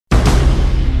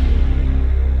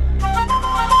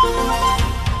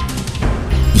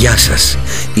Γεια σας,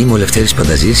 είμαι ο Λευτέρης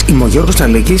Πανταζής. Είμαι ο Γιώργος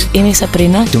Ναλίκης. Είμαι η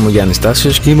Σαπρίνα. Είμαι ο Γιάννης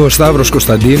Τάσιος. Είμαι ο Σταύρος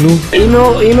Κωνσταντίνου.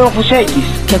 Είμαι ο Χουσέκης.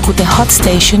 Και ακούτε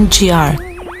HotStation GR.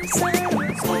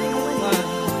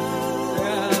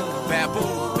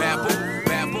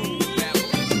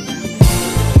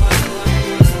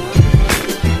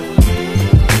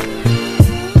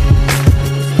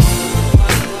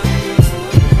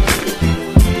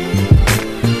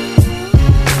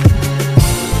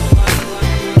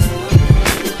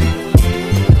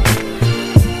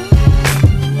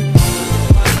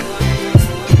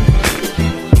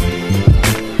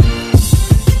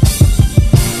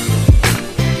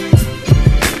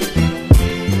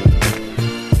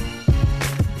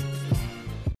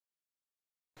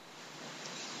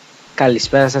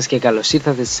 Καλησπέρα σας και καλώς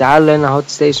ήρθατε σε άλλο ένα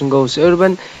Hot Station Goes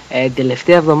Urban.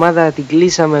 Τελευταία εβδομάδα την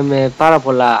κλείσαμε με πάρα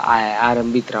πολλά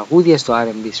R&B τραγούδια στο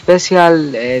R&B Special.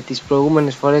 Τις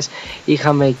προηγούμενες φορές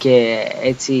είχαμε και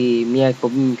έτσι μια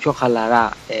εκπομπή με πιο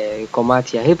χαλαρά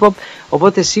κομμάτια hip hop.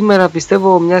 Οπότε σήμερα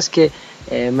πιστεύω, μιας και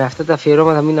με αυτά τα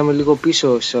αφιερώματα μείναμε λίγο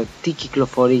πίσω σε τι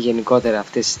κυκλοφορεί γενικότερα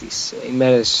αυτές τις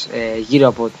ημέρες γύρω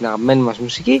από την αγαπημένη μας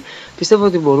μουσική, πιστεύω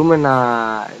ότι μπορούμε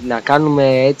να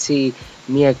κάνουμε έτσι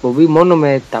μια εκπομπή μόνο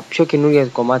με τα πιο καινούργια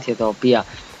κομμάτια τα οποία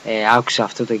άκουσα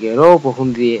αυτό το καιρό,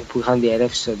 που είχαν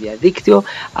διαρρεύσει στο διαδίκτυο,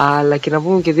 αλλά και να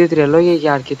πούμε και 2-3 λόγια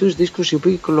για αρκετούς δίσκους οι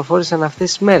οποίοι κυκλοφόρησαν αυτές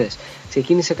τις μέρες.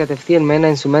 Ξεκίνησε κατευθείαν με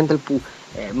ένα instrumental που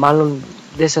μάλλον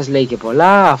δεν σας λέει και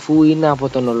πολλά, αφού είναι από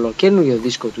τον ολοκαίνουργιο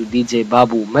δίσκο του DJ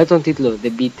Babu με τον τίτλο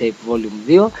The Beat Tape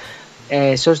Volume 2.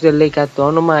 Σε όσοι δεν λέει κάτι το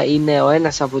όνομα, είναι ο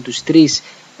ένας από τους τρεις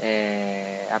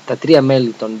από τα τρία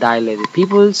μέλη των Dilated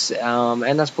Peoples,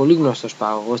 ένας πολύ γνωστός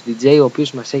παραγωγός DJ, ο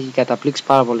οποίος μας έχει καταπλήξει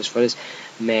πάρα πολλές φορές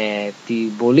με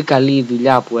την πολύ καλή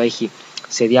δουλειά που έχει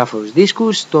σε διάφορους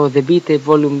δίσκους. Το The Beat Tape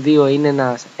Volume 2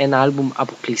 είναι ένα άλμπουμ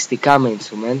αποκλειστικά με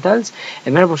instrumentals.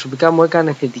 Εμένα προσωπικά μου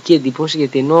έκανε θετική εντύπωση,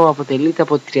 γιατί ενώ αποτελείται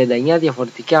από 39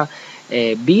 διαφορετικά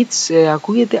beats,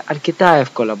 ακούγεται αρκετά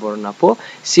εύκολα, μπορώ να πω.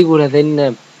 Σίγουρα δεν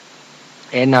είναι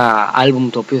ένα άλμπουμ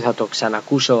το οποίο θα το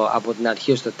ξανακούσω από την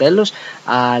αρχή ως το τέλος,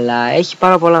 αλλά έχει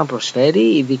πάρα πολλά να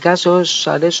προσφέρει, ειδικά σε όσους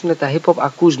αρέσουν τα hip hop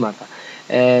ακούσματα.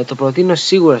 Το προτείνω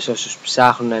σίγουρα σε όσους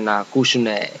ψάχνουν να ακούσουν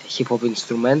hip hop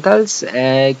instrumentals,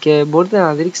 και μπορείτε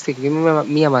να ρίξετε και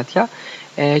μία ματιά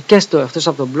και εκτός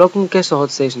από το blog μου και στο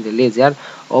hotstation.gr,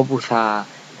 όπου θα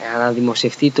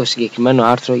αναδημοσιευτεί το συγκεκριμένο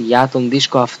άρθρο για τον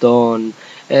δίσκο αυτόν.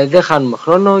 Δεν χάνουμε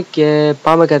χρόνο και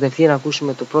πάμε κατευθείαν να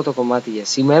ακούσουμε το πρώτο κομμάτι για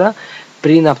σήμερα.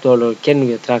 Πριν από το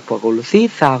ολοκαίνουργιο track που ακολουθεί,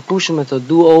 θα ακούσουμε το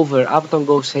Do Over από τον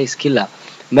Ghostface Killah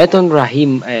με τον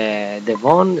Raheem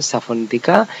Devon στα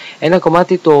φωνητικά. Ένα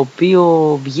κομμάτι το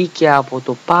οποίο βγήκε από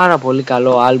το πάρα πολύ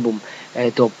καλό άλμπουμ,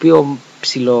 το οποίο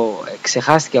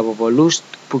ξεχάστηκε από πολλούς,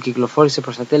 που κυκλοφόρησε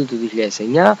προς τα τέλη του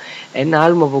 2009. Ένα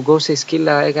άλμπουμ από Ghostface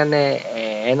Killah έκανε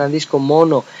ένα δίσκο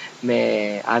μόνο με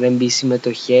R&B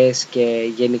συμμετοχές και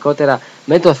γενικότερα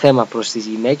με το θέμα προς τις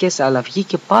γυναίκες, αλλά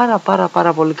βγήκε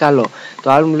πάρα πολύ καλό.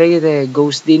 Το άλμπουμ λέγεται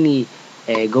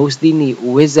Ghostdini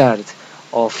Wizard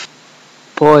of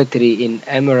Poetry in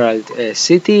Emerald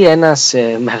City, ένας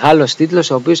μεγάλος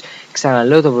τίτλος, ο οποίος,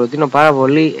 ξαναλέω, το προτείνω πάρα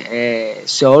πολύ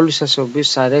σε όλους σας ο οποίους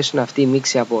σας αρέσουν αυτή η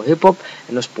μίξη από hip hop,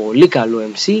 ενός πολύ καλού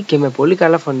MC και με πολύ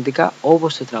καλά φωνητικά,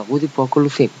 όπως το τραγούδι που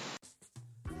ακολουθεί.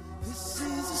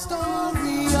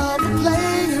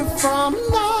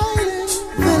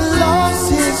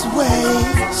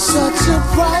 Such a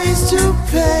price to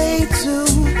pay to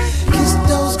kiss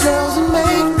those girls and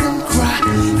make them cry.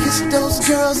 Kiss those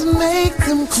girls and make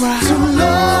them cry. To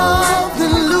love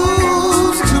and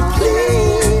lose, to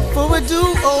plead for a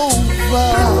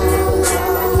do-over.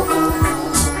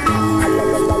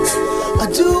 A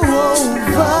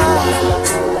do-over.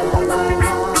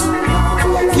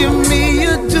 Give me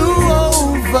a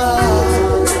do-over.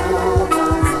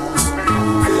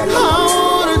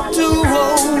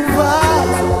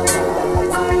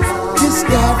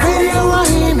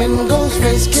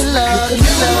 Ghostface Killah,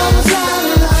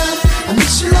 I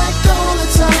miss you like all the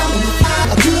time.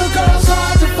 A good girl's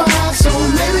hard to find, so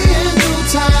maybe in due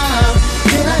time,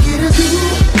 can I get a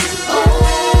do-over?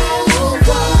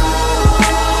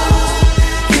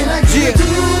 Can I get a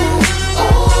do-over?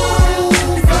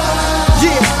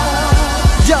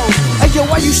 Yeah, yo,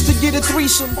 I used to get a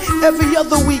threesome every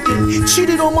other weekend.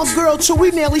 Cheated on my girl till we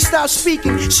nearly stopped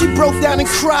speaking. She broke down and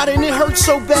cried and it hurt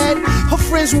so bad. Her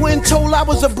friends went and told I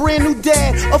was a brand new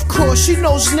dad. Of course, she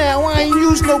knows now I ain't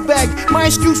used no bag. My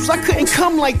excuse was I couldn't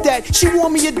come like that. She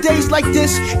warned me of days like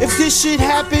this. If this shit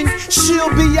happened,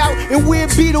 she'll be out and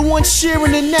we'll be the one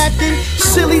sharing the napkin.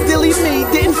 Silly dilly me,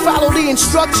 didn't follow the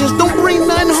instructions. Don't bring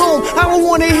nothing home, I don't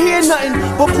wanna hear nothing.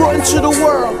 but brought into the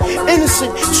world.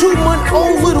 Innocent,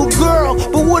 2-month-old little girl.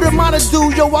 But what am I to do?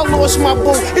 Yo, I lost my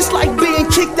boo. It's like being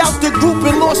kicked out the group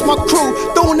and lost my crew.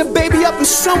 Throwing the baby up in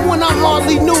someone I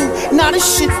hardly knew. Now this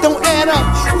shit don't add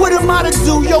up. What am I to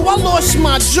do? Yo, I lost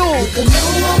my jewel. You can know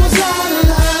I was out of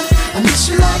line. I miss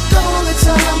you like all the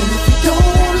time. And if you don't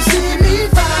wanna see me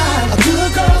fine, a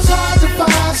good girl's hard to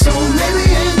find. So maybe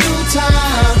in due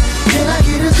time, can I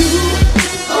get a do?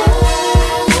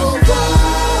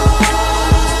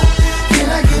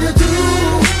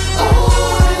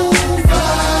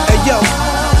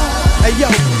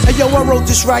 Yo, I wrote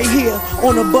this right here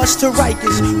on a bus to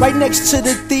Rikers, right next to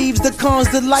the thieves, the cons,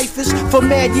 the lifers. For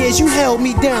mad years you held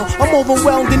me down. I'm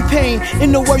overwhelmed in pain.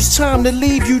 In the worst time to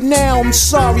leave you now. I'm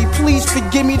sorry, please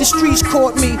forgive me. The streets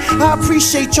caught me. I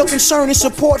appreciate your concern and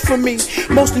support for me.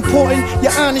 Most important,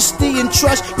 your honesty and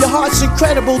trust. Your heart's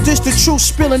incredible. This the truth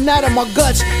spilling out of my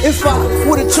guts. If I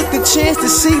would've took the chance to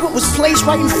see what was placed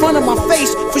right in front of my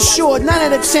face, for sure 9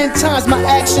 out of 10 times my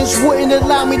actions wouldn't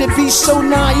allow me to be so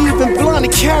naive and blind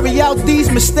to carry out these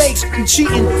mistakes. I'm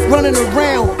cheating, running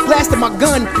around, blasting my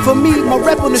gun. For me, my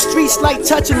rep on the streets like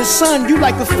touching the sun. You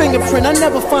like a fingerprint, I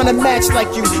never find a match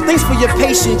like you. Thanks for your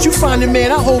patience, you find a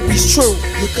man, I hope he's true.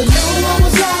 You can know I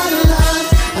was out of line.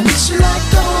 I miss you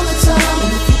like all the time.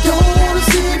 And if you don't wanna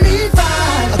see me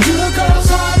fine, a good girl's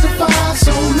hard to find.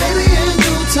 So maybe in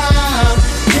due time,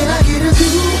 can I get a do?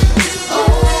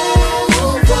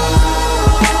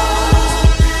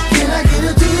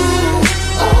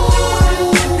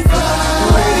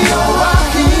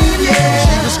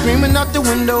 Screaming out the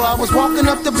window, I was walking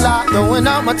up the block, throwing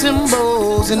out my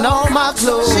Timbos and all my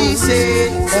clothes. She said,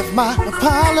 "Have my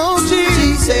apology."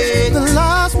 She said, "The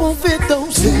loss won't fit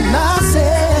those." Then I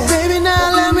said, "Baby,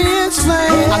 now let me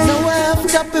explain. I know I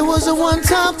effed up, it was a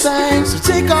one-time thing. So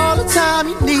take all the time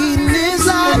you need in this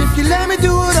life. And if you let me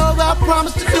do it over, I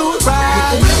promise to do it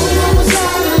right." You know I was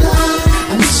out of line.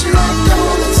 I miss you like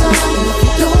all the time. And if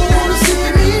you don't wanna see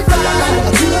me fine,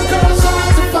 a good girl's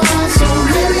hard to find. So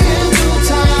maybe in due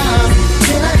time,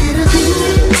 can I get a do?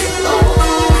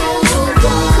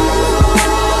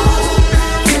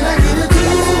 Can I get a do?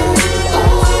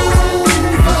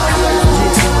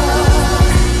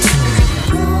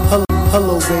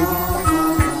 Hello, baby.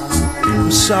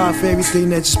 I'm sorry for everything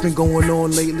that's just been going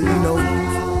on lately, you know.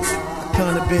 I've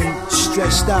kind of been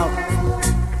stressed out.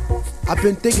 I've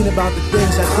been thinking about the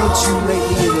things I did to you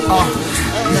lately and not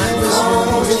listening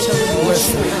to you, telling you what.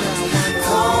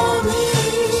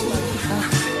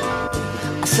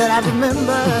 I said I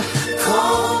remember.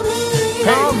 Call me,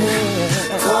 call me,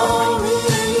 call me,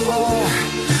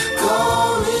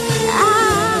 call me.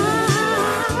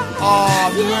 Oh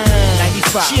man,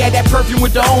 95. She had that perfume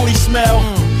with the only smell.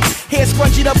 Hair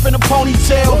scrunched up in a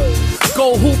ponytail.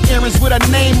 Gold hoop earrings with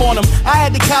her name on them. I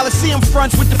had the Coliseum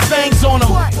fronts with the fangs on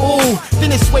them. Ooh, then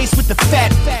this waist with the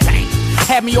fat bang.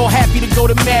 Had me all happy to go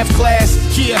to math class.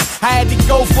 Yeah, I had to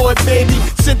go for it, baby.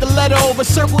 Sent the letter over,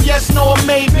 circle yes, no, or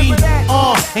maybe.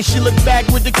 And she looked back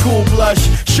with the cool blush,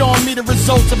 showing me the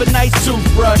results of a nice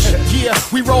toothbrush. Yeah,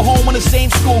 we rode home on the same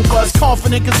school bus,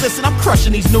 confident, cause listen, I'm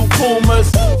crushing these new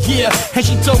Pumas. Yeah, and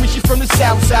she told me she from the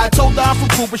south side. Told her I'm from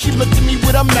Cooper, she looked at me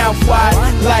with her mouth wide.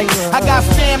 Like, I got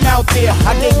fam out there.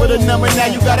 I gave her the number, now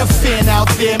you got a fan out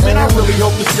there. Man, I really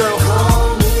hope this girl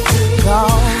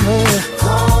Call me,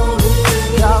 call me,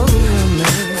 call me, call me,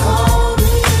 call me.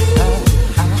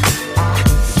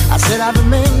 I said I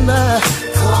remember.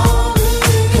 Call me,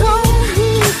 call me,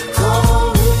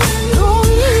 call me, call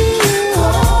me,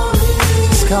 call me.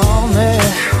 Just call me.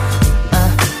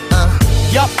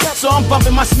 Yup, so I'm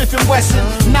bumping my Smith & Wesson.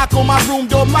 Knock on my room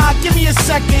door, Ma, give me a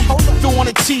second. Threw on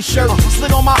a t-shirt,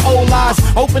 slid on my old eyes.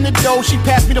 Open the door, she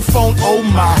passed me the phone, oh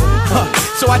my.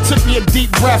 So I took me a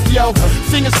deep breath, yo.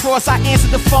 Fingers crossed, I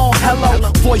answered the phone,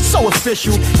 hello. Voice so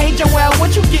official, hey Joelle,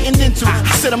 what you getting into?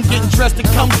 I said I'm getting dressed to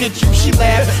come get you. She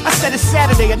laughed, I said it's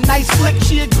Saturday, a nice flick.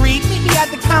 She agreed, meet me at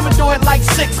the Commodore at like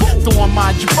 6. Threw on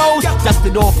my jabos,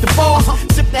 dusted off the bows.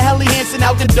 Zipped the Helly Hansen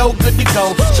out the door, good to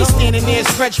go. She's standing there,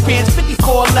 stretch pants,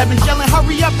 5411. Yelling,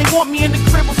 hurry up, they want me in the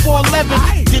crib before 11.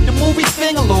 Did the movie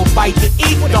thing, a little bite to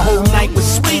eat. The whole night was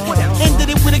sweet. Ended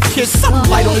it with a kiss, something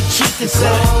light on the cheek and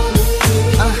said,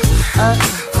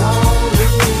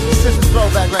 This is the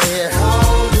throwback right here.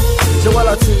 Joel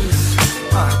Ortiz.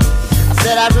 I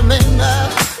said I remember.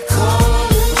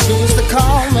 She used to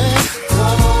call me.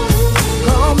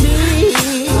 Call me.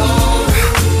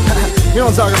 You know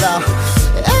what I'm talking about.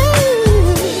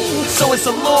 so it's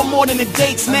a little more than the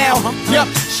dates now. Yup,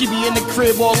 she be in the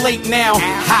crib all late now.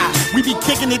 Ha, we be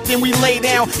kicking it, then we lay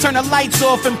down. Turn the lights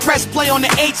off and press play on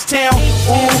the H-Town.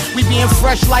 Ooh, we being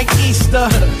fresh like Easter.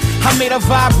 I made her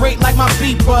vibrate like my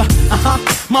beeper.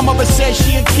 My mother said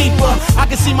she a keeper. I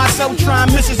can see myself trying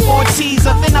Mrs. Ortiz.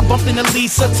 Then I bumped into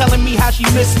Lisa, telling me how she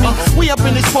missed me. We up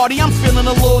in this party, I'm feeling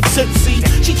a little tipsy.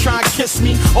 She trying to kiss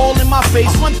me, all in my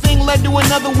face. One thing led to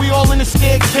another, we all in the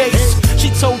staircase. She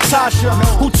told Tasha,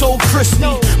 who told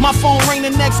Christy. My phone rang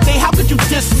the next day, how could you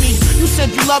diss me? You said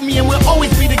you love me and we'll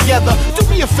always be together. Do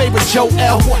me a favor,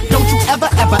 Joel. Don't you ever,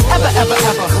 ever, ever, ever,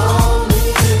 ever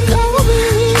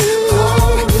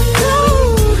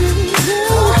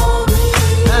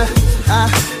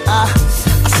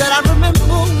I said I remember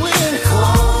when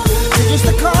you used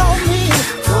to call me,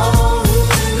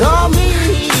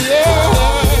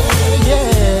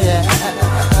 yeah.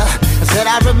 I said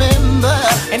I remember,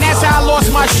 and that's how I lost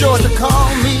my shorty. To call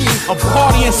me a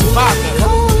party and survivor.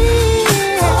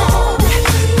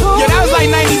 Yeah, that was like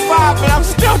 95, but I'm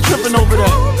still tripping over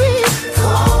that.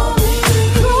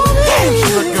 Damn, she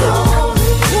look good.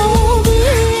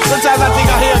 Sometimes I think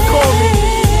I hear her call me.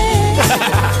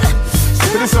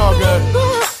 But it's all good.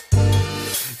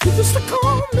 You used to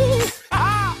call me.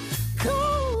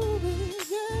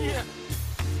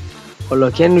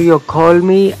 Ολοκαίνουργιο Call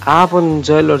Me από τον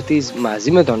Joel Ortiz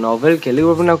μαζί με τον Novel, και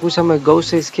λίγο πριν ακούσαμε Ghost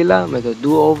Skilla με το Do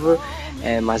Over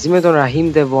μαζί με τον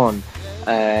Raheem Devon.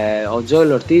 Ο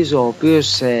Joel Ortiz, ο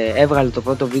οποίος έβγαλε το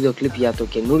πρώτο βίντεο κλιπ για το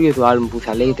καινούριο του άλμπουμ που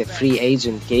θα λέγεται Free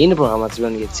Agent και είναι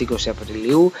προγραμματισμένο για τις 20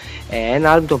 Απριλίου.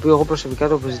 Ένα άλμπουμ το οποίο εγώ προσωπικά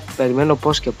το περιμένω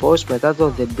πώς και πώς, μετά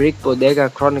το The Brick Bodega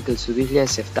Chronicles του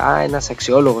 2007, ένας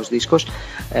αξιόλογος δίσκος.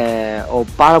 Ο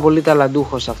πάρα πολύ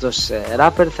ταλαντούχος αυτός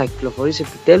rapper θα κυκλοφορήσει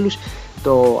επιτέλους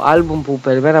το άλμπουμ που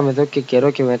περιμέναμε εδώ και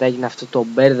καιρό, και μετά έγινε αυτό το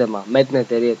μπέρδεμα με την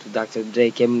εταιρεία του Dr. Dre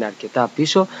και έμεινε αρκετά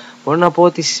πίσω. Μπορώ να πω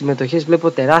ότι στις συμμετοχές βλέπω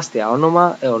τεράστια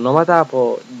ονόματα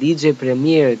από DJ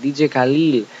Premier, DJ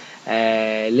Khalil,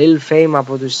 Lil Fame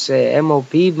από τους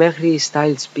M.O.P. μέχρι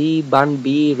Styles P, Bun B,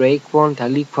 Raekwon,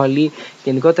 Talib Kweli.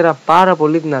 Γενικότερα πάρα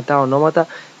πολύ δυνατά ονόματα,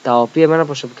 τα οποία εμένα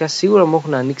προσωπικά σίγουρα μου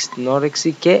έχουν ανοίξει την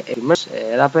όρεξη και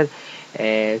rapper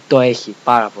το έχει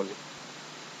πάρα πολύ.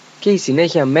 Και η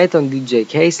συνέχεια με τον DJ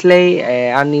Casely,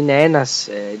 αν είναι ένας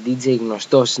DJ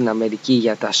γνωστός στην Αμερική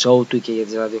για τα show του και για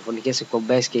τις ραδιοφωνικές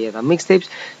εκπομπές και για τα mixtapes,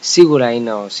 σίγουρα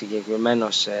είναι ο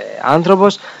συγκεκριμένος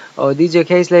άνθρωπος. Ο DJ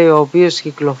Casely, ο οποίος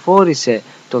κυκλοφόρησε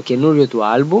το καινούριο του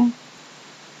άλμπουμ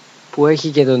που έχει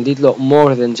και τον τίτλο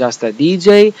More Than Just a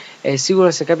DJ,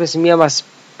 σίγουρα σε κάποια σημεία μας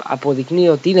αποδεικνύει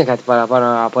ότι είναι κάτι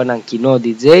παραπάνω από έναν κοινό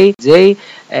DJ.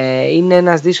 Είναι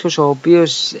ένας δίσκος ο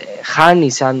οποίος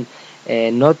χάνει σαν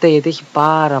νότα, γιατί έχει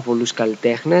πάρα πολλούς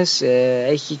καλλιτέχνες,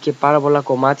 έχει και πάρα πολλά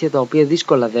κομμάτια τα οποία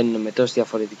δύσκολα δένουν με τόσες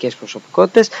διαφορετικές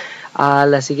προσωπικότητες,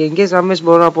 αλλά σε γενικές γραμμές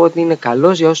μπορώ να πω ότι είναι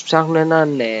καλός για όσους ψάχνουν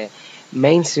έναν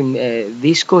mainstream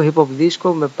δίσκο, hip hop δίσκο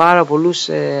με πάρα πολλούς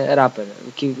rapper.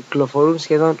 Κυκλοφορούν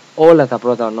σχεδόν όλα τα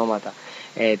πρώτα ονόματα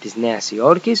της Νέας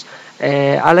Υόρκης,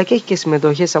 αλλά και έχει και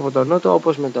συμμετοχές από τον Νότο,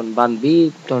 όπως με τον Bun B,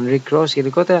 τον Rick Ross.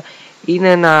 Γενικότερα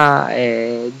είναι ένα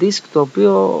δίσκ το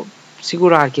οποίο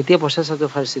σίγουρα αρκετοί από εσάς θα το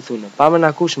ευχαριστηθούν. Πάμε να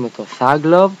ακούσουμε το Thug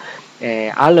Love,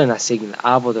 άλλο ένα single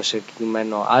από το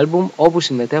συγκεκριμένο άλμπουμ, όπου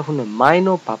συμμετέχουν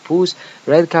Mino, Papoose,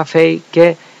 Red Cafe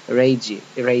και Ray J.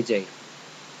 Ray J,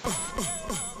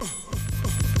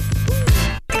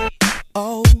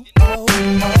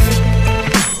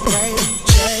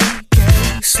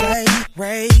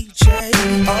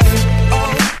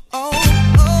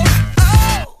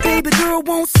 baby girl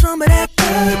wants some of that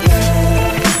thug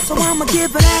love, so I'ma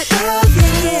give her that love,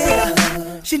 yeah.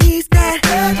 She needs that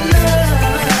thug love,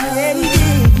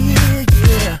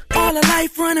 yeah. All her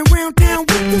life running around town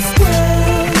with the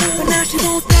squad, but now she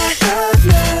wants that thug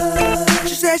love.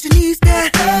 She says she needs that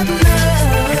thug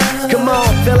love. Come on,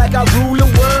 feel like I rule the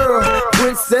world.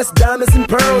 Princess, diamonds and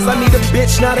pearls. I need a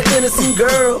bitch, not an innocent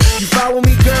girl. You follow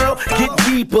me, girl? Get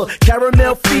deeper.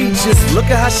 Caramel features. Look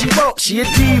at how she walks. She a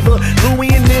diva.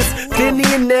 Louis in this, Fendi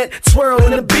in that, twirl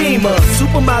in the Beamer.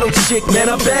 Supermodel chick, man,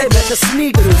 I'm bad like a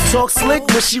sneaker. Talk slick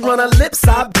when she run her lips,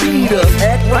 I beat her.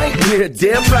 Act right, yeah,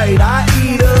 damn right, I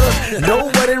eat her. No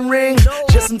wedding ring,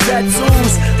 just some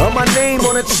tattoos. On my name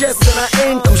on her chest and her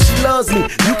ankle. She loves me.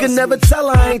 You can never tell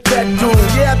I ain't that dude.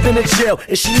 Yeah, I've been in jail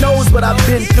and she knows what I've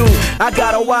been through. I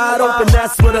got her wide open,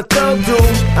 that's what a thug do.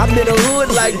 I'm in the hood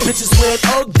like bitches wearing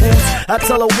Ugg boots. I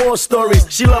tell her war stories,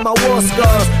 she love my war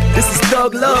scars. This is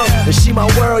thug love, and she my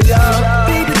world, y'all.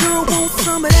 Baby girl wants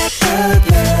some of that thug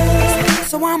love,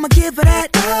 so I'ma give her that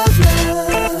thug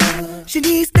love. She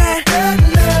needs that thug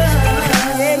love,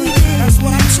 yeah. That's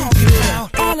what I'm talking about.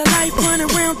 All her life running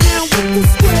around town with the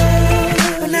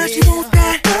squad, but now she wants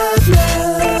that thug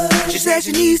love. She says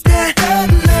she needs that thug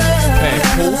love.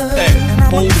 Hey,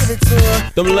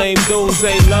 them lame dudes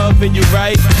ain't loving you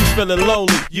right. You feeling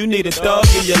lonely, you need a thug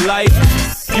in your life.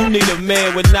 You need a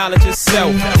man with knowledge of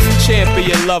self.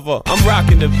 Champion lover, I'm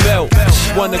rocking the belt.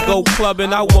 Wanna go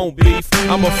clubbing, I won't beef.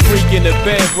 I'm a freak in the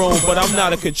bedroom, but I'm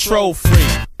not a control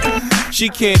freak. She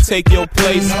can't take your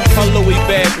place. Her Louis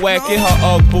bag whacking, her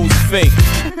Ugg boots fake.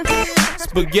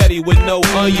 Spaghetti with no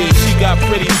onions. She got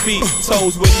pretty feet,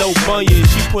 toes with no bunions.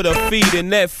 She put her feet in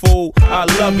that food, I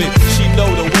love it. She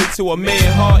know the way to a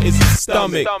man's heart is his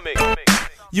stomach.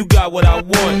 You got what I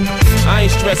want. I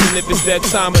ain't stressing if it's that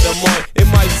time of the month. It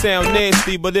might sound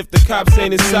nasty, but if the cops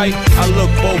ain't in sight, I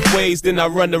look both ways, then I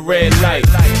run the red light.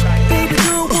 Baby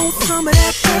girl wants some of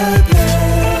that thug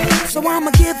love, so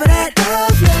I'ma give her that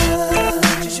thug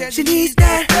love. She needs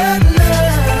that thug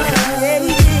love. Yeah,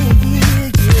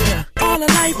 yeah, yeah. All her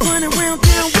life running around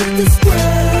town with the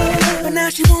scrub, but now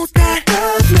she wants that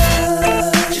thug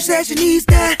love. She said she needs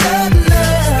that thug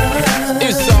love.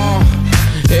 It's all.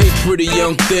 Hey, pretty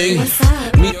young thing,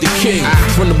 meet the king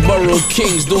from the borough of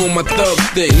Kings, doing my thug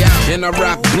thing. And I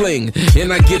rock bling,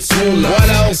 and I get smaller. What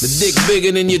else? The dick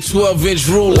bigger than your 12-inch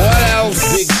ruler. What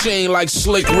else? Big chain like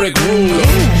Slick Rick Ruler.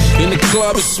 In the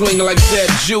club, it's swinging like that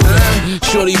jeweler.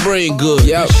 Shorty brain good,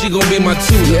 she gon' be my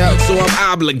tutor, so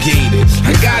I'm obligated.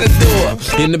 I gotta do her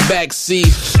in the back seat,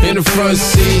 in the front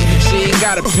seat. She ain't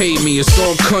gotta pay me, it's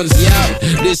all conceit.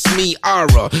 This me,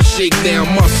 Aura, shake down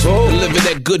muscle, deliver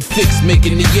that good fix,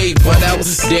 making the yay. What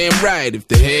else? Damn right, if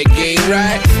the head game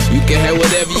right, you can have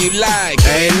whatever you like.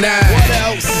 Ain't nice. What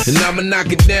else? And I'ma knock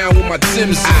it down with my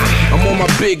Tim's on. I'm on my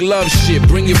big love shit,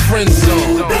 bring your friends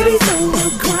on. Baby,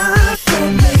 don't cry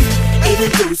for me,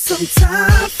 even do some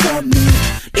time for me,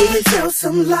 even tell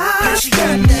some lies. She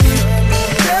got that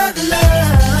thug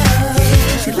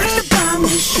love. She likes to buy me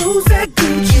shoes at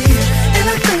Gucci, and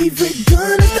her favorite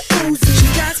gun is the Uzi.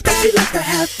 She likes to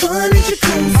have fun in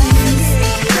jacuzzis.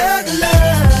 Thug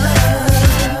love.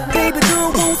 Baby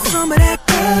girl wants some of that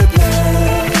thug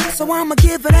love, so I'ma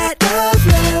give her that thug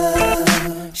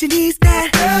love. She needs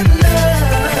that thug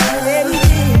love. Yeah,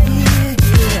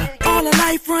 yeah. All her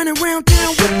life running around town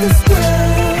with the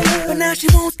scrub, but now she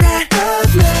wants that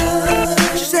thug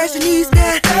love. She says she needs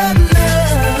that thug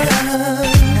love,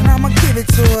 and I'ma give it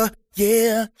to her.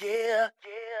 Yeah, yeah.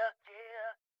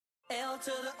 L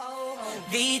to the O,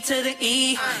 V to the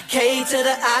E, K to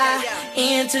the I,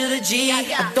 N to the G.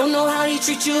 I don't know how they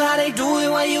treat you, how they do it,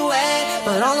 where you at,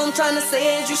 but all I'm trying to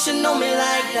say is you should know me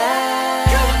like that.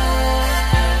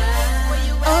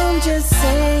 I'm just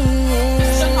saying,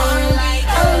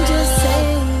 I'm just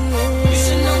saying, you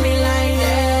should know me like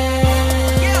that.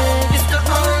 It's the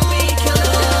R&B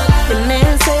killer. The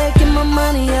man said, get my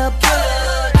money up,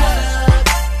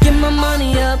 get my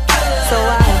money up, so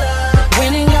I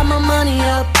went and got my money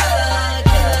up.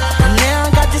 Now I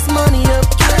got this money up.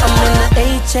 I'm in the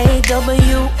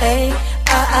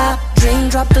HAWA. Dream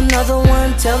dropped another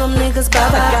one. Tell them niggas bye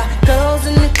bye. Got girls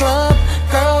in the club,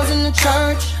 girls in the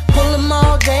church. Pull them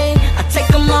all day, I take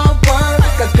them all work.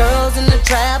 Got girls in the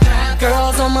trap,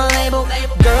 girls on my label,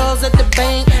 girls at the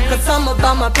bank, cause I'm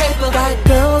about my paper. Got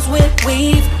girls with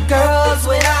weave, girls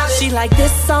without it. She like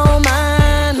this on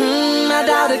mine, I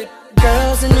doubt it.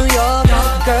 Girls in New York,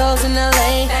 girls in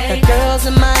LA, got girls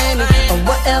in Miami, or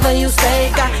whatever you say.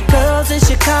 Got girls in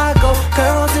Chicago,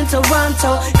 girls in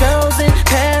Toronto, girls in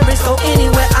Paris, go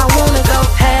anywhere I wanna go.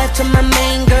 Half to my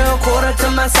main girl, quarter to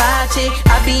my side chick.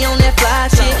 I be on that fly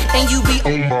shit, and you be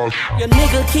on my shit. Your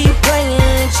nigga keep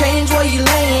playing, change where you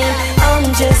layin'.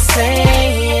 I'm just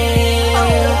saying,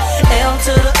 L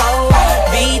to the O,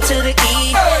 B to the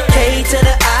E, K to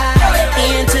the I,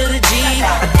 N to the G.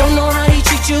 I don't know how he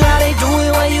treat you, how they do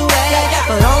it, where you at,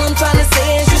 but all I'm trying to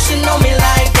say is you should know me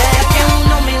like that. You don't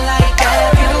know me like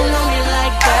that. You don't know me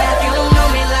like that. You don't know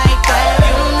me like that.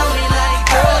 You don't know me like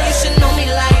that. Girl, you should know me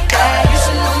like that. You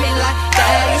should know me like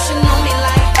that. You should know me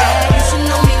like that. You should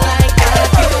know me like that.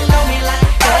 You don't know me like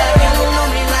that. You don't know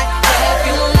me like that.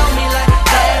 You don't know me like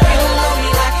that. You don't know me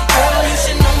like. Girl, you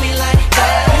should know me like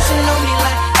that. You should know me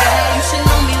like that. You should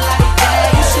know me like that.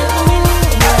 You should know me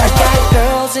like that. I got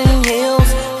girls in heels,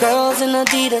 girls in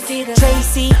Adidas,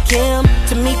 Tracy, Kim,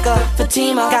 Tamika,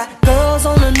 Fatima. Got girls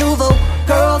on the Nouveau,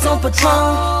 girls on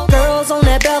Patron, girls on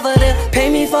that Belvedere, pay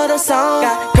me for the song.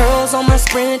 Got girls on my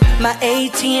Sprint, my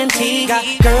AT&T. Got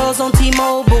girls on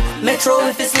T-Mobile, Metro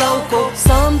if it's local.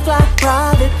 Some fly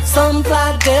private, some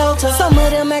fly Delta. Some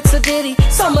of them accidentally,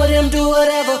 some of them do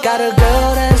whatever. Got a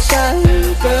girl that's shy,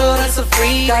 girl that's a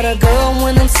freak. Got a girl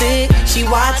when I'm sick, she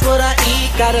watch what I eat.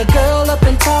 Got a girl up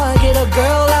in Target, a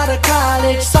girl out of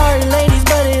college. Sorry ladies,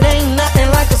 but it ain't nothing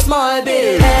like a smart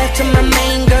bitch. Half to my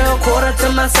main girl, quarter to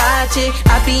my side chick.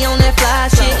 I be on that fly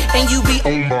shit, and you be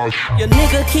on my shit. Your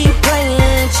nigga keep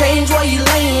playing, change where you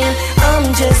laying. I'm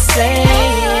just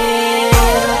saying.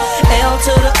 L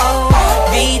to the O,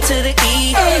 V to the E,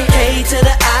 K to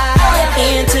the I,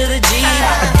 N to the G.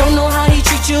 I don't know how he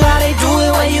treat you, how they do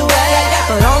it where you at,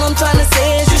 but all I'm trying to say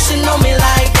is you should know me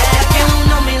like that. You don't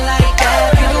know me like that.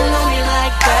 You don't know me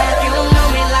like that. You don't know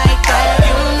me like that.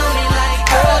 You don't know me like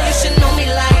that. Girl, you should know me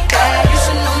like that. You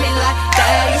should know me like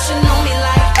that. You should know me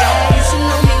like that. You should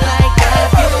know me like that.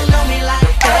 You don't know me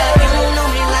like that. You don't know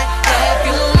me like that.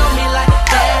 You don't know me like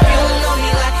that. You don't know me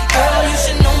like. Girl, you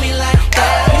should know me like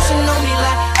that. You should know me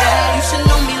like that. You should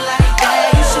know me like that.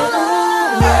 You should know.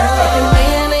 If the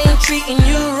man ain't treating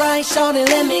you right, shawty,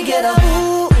 let me get a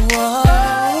ooh.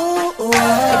 If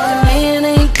the man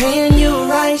ain't paying you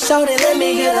right, shawty, let me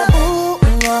get a ooh.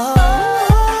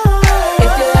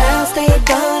 If your hair stay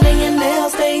done and your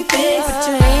nails stay fixed, put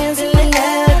your hands in the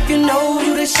air if you know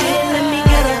you the shit. Let me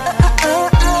get a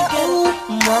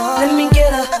let me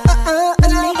get a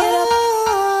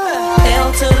L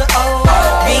to the O,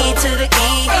 V to the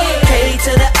E, K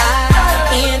to the I,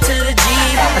 N to the G.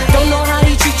 I don't know how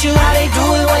he treat you, how they do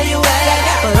it where you at,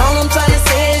 but all I'm trying to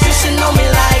say is you should know me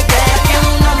like that. You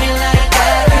don't know me like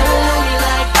that. You don't know me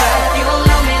like that. You don't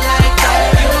know me like that.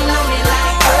 You don't know me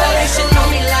like that. Girl, you should know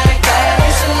me like that.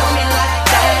 You should know me like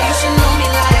that. You should know me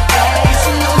like that. You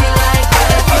should know me like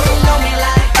that. You don't know me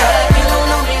like that. You don't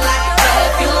know me like that.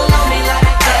 You don't know me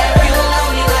like that. You don't know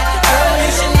me like. Girl,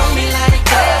 you should know me like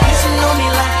that. You should know me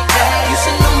like that. You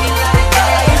should know me like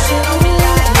that. You should know me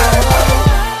like that.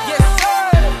 Yes, sir.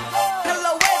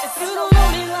 Hello, if you don't know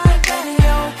me like that,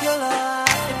 you're a killer.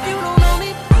 If you don't know me,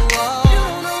 you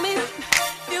don't know me.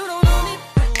 You don't know me,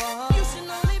 you should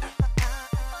know me.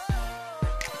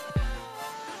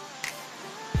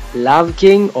 Love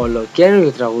King,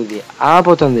 ολοκαίριο τραγούδι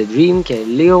από τον The Dream, και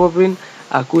λίγο πριν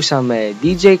ακούσαμε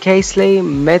DJ Casely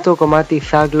με το κομμάτι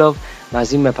Thug Love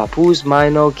μαζί με Papoose,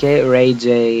 Mino και Ray J.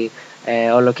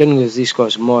 Ολοκαίριος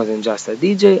δίσκος More Than Just a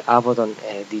DJ από τον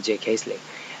DJ Casely.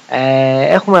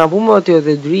 Έχουμε να πούμε ότι ο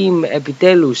The Dream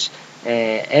επιτέλους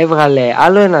έβγαλε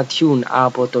άλλο ένα tune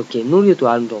από το καινούριο του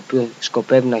άλμπum, το οποίο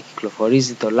σκοπεύει να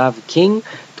κυκλοφορήσει, το Love King,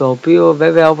 το οποίο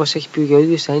βέβαια, όπως έχει πει και ο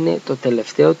ίδιος, θα είναι το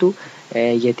τελευταίο του,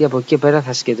 γιατί από εκεί και πέρα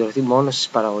θα συγκεντρωθεί μόνο στις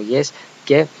παραγωγές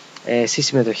και στις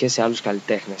συμμετοχές σε άλλους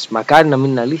καλλιτέχνες. Μακάρι να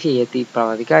μην είναι αλήθεια, γιατί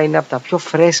πραγματικά είναι από τα πιο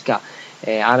φρέσκα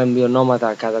R&B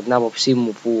ονόματα κατά την άποψή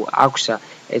μου που άκουσα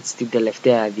έτσι την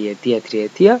τελευταία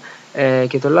διετία-τριετία,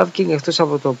 και το Love King, εκτός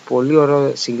από το πολύ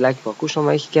ωραίο συγκλάκι που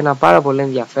ακούσαμε, έχει και ένα πάρα πολύ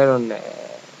ενδιαφέρον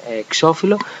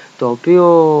εξώφυλλο, το οποίο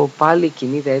πάλι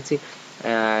κινείται έτσι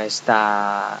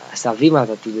στα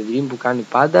βήματα του The Dream που κάνει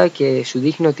πάντα, και σου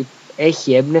δείχνει ότι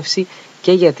έχει έμπνευση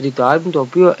και για τρίτο άλμπουμ, το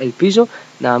οποίο ελπίζω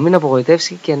να μην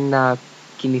απογοητεύσει και να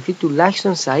κινηθεί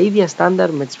τουλάχιστον στα ίδια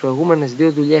στάνταρ με τις προηγούμενες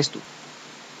δύο δουλειές του.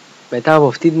 Μετά από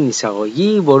αυτή την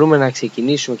εισαγωγή μπορούμε να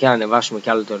ξεκινήσουμε και να ανεβάσουμε κι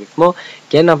άλλο το ρυθμό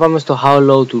και να πάμε στο How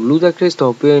Low του Ludacris, το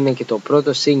οποίο είναι και το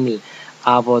πρώτο single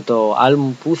από το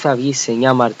άλμπουμ που θα βγει στις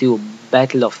 9 Μαρτίου,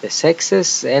 Battle of the Sexes,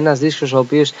 ένας δίσκος ο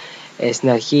οποίος στην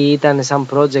αρχή ήταν σαν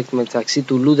project μεταξύ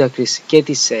του Ludacris και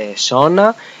της Sona.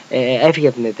 Έφυγε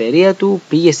από την εταιρεία του,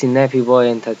 πήγε στην Effie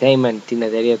Boy Entertainment, την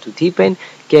εταιρεία του T-Pain,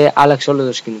 και άλλαξε όλο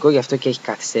το σκηνικό, γι' αυτό και έχει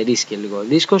καθυστερήσει και λίγο ο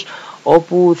δίσκος,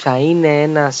 όπου θα είναι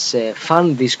ένας fan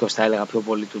δίσκος, θα έλεγα πιο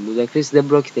πολύ, του Ludacris. Δεν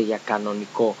πρόκειται για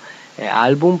κανονικό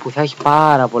άλμπουμ που θα έχει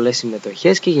πάρα πολλές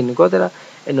συμμετοχές, και γενικότερα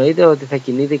εννοείται ότι θα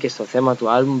κινείται και στο θέμα του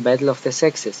άλμπουμ Battle of the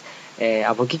Sexes.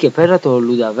 Από εκεί και πέρα το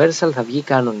Ludaversal θα βγει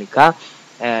κανονικά,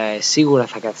 σίγουρα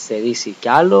θα καθυστερήσει κι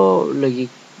άλλο,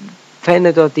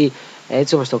 φαίνεται ότι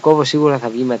έτσι όπως το κόβω σίγουρα θα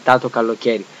βγει μετά το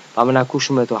καλοκαίρι. Πάμε να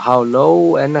ακούσουμε το How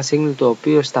Low, ένα single το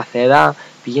οποίο σταθερά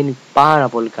πηγαίνει πάρα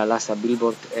πολύ καλά στα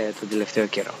Billboard τον τελευταίο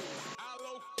καιρό.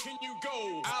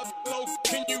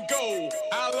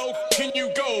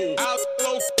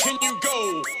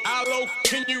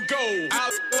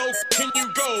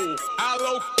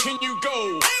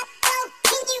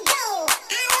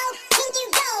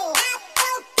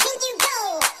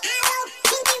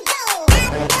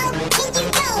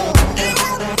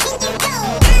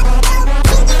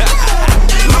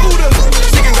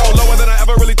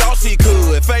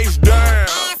 Face down,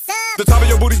 the top of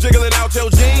your booty jiggling out your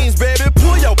jeans, baby.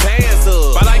 Pull your pants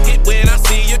up. I like it when I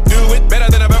see you do it better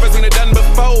than I've ever seen it done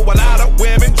before. A lot of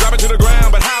women drop it to the ground,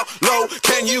 but how low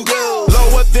can you go?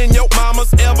 Lower than your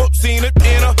mama's ever seen it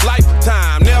in a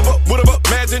lifetime. Never would have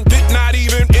imagined it, not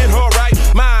even in her right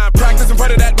mind. Practice in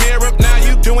front of that mirror, now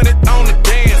you doing it on the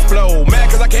dance floor. Mad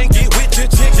cause I can't get with your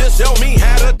chick, just show me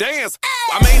how to dance.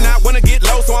 I may not wanna get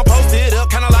low, so I'm posted up,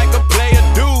 kinda like a player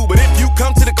do. But if you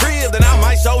come to the crib, then I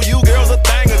might show you girls a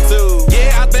thing or two. Yeah,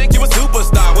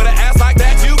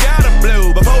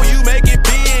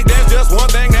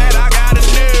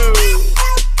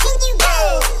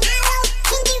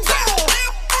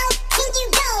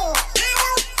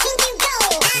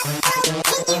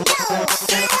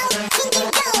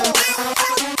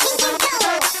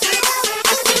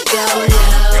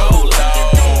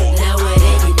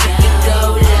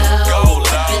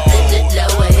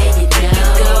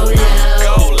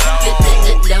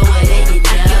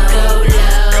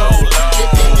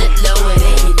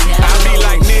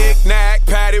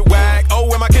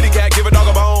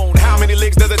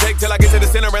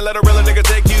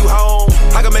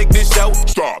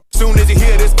 to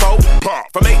hear this quote.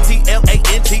 From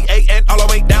ATLANTA and all the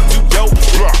way down to yo.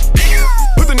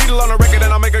 Put the needle on the record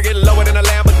and I'll make her get lower than a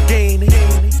Lamborghini.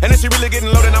 And if she really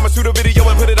getting low, then I'ma shoot a video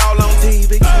and put it all on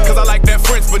TV. Cause I like that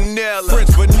French vanilla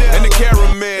and the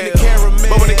caramel.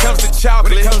 But when it comes to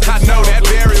chocolate, I know that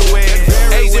very well.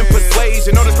 Asian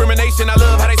persuasion, no discrimination. I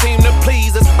love how they seem to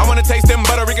please us. I wanna taste them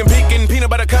butter and pecan peanut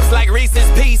butter cups like Reese's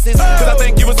Pieces. Cause I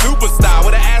think you a superstar.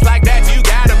 With an ass like that, you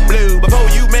gotta blue. Before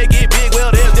you make it big,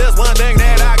 well, there's just one thing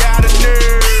that I gotta do.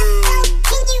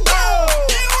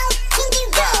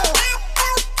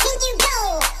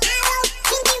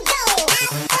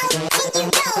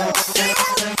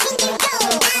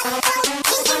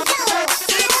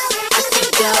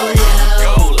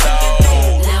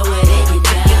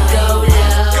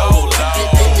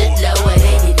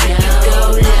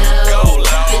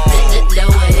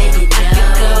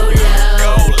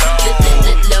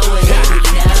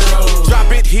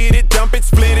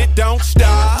 Don't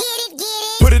stop.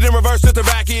 Put it in reverse just to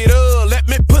back it up. Let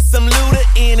me put some looter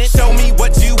in it. Show me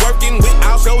what you working with.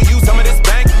 I'll show you some of this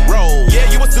bankroll. Yeah,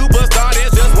 you a superstar.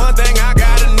 There's just one thing I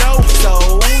gotta know.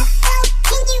 So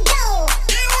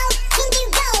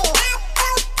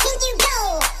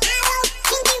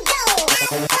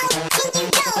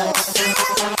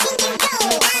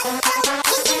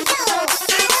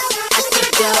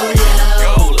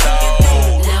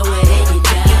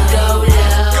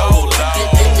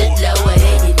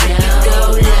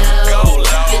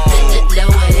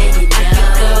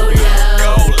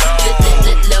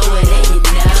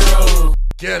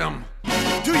get 'em.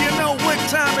 Do you know what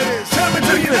time it is? Tell me,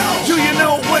 do you know? Do you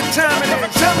know what time it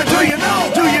is? Tell me, do you know?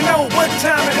 Do you know what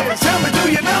time it is? Tell me, do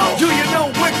you know? Do you know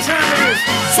what time it is?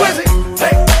 Swizzy,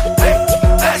 hey, hey,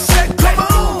 I said, come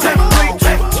on,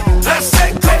 I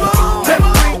said, come on,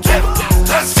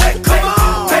 I said, come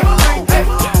on,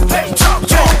 hey, talk.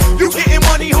 You getting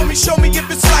money, homie? Show me if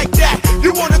it's like that.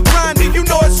 You wanna grind and you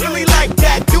know it's really like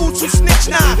that. Dudes who snitch,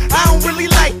 nah, I don't really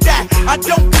like that. I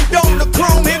don't condone the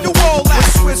chrome in the wall.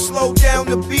 Slow down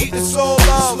the beat, it's all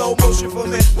love. Slow motion for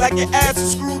me, like your ass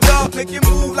is screwed up. Make you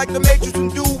move like the Matrix and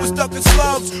do with stuck in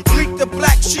slugs. Bleak the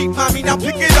black sheep, mommy, now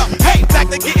pick it up. Hey, back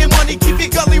to getting money, keep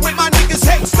it gully with my niggas.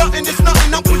 Hey, stunting is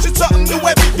nothing, I'm pushing something new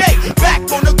every day. Back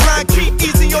on the grind, keep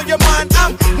easy on your mind.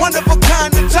 I'm one of a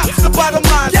kind, the top's the bottom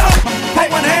line. Yo, put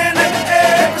one hand in the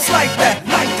air if it's like that,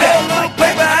 like that. Look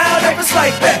paper out if it's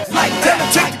like that, like that.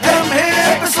 Take the dumb hand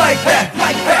if it's like that,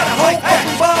 like that. A whole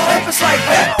open ball if it's like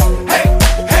that.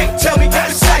 Tell me if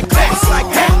it's like that, like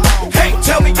that. Hey,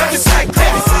 tell me if it's like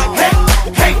that, like that.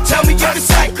 Hey, tell me if it's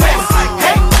like that, like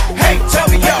that. Hey, tell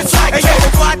me if it's like that. Hey, yo, the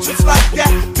watch is like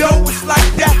that, dough is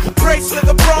like that. Bracelet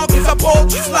the Broncos, I ball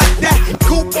just like that.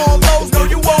 Coupon lows, know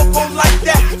you all gon' like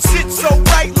that. Sit so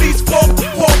right, least fall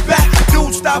back.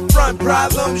 Dude, stop front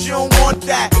problems, you don't want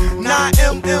that.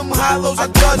 9mm hollows, I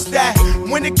does that.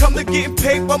 When it come to getting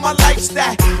paid for my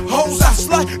lifestyle, hoes I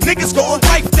slut, niggas gon'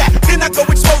 wipe that. Then I go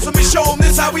expose them and show them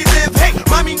this how we live. Hey,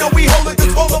 mommy know we hold it,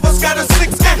 cause all of us got a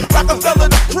 6'10". Rockefeller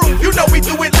the crew, you know we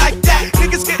do it like that.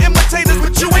 Niggas get imitators,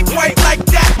 but you ain't quite like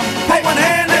that. Put one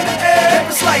hand in the air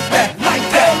if it's like that, like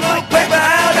that. Look paper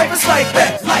out if it's like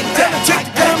that, like that. Take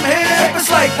the dumb hand if it's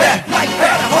like that, like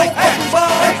that. A whole open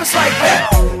ball if it's like that.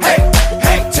 Hey,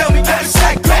 hey, tell me if it's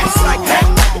like that, like that.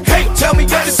 Hey, tell me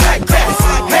if it's like that,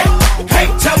 like that. Hey,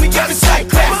 tell me if it's like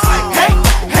that, like that.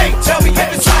 Hey, tell me if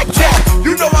it's like that.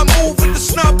 You know I move with the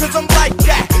snub cause I'm like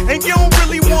that. And you don't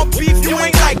really want beef, you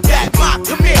ain't like that. Ma,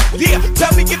 come here, yeah,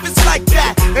 tell me if it's like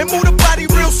that. And move the body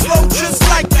real slow, just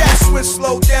like that. Switch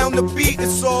slow down the beat,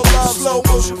 it's all love. Slow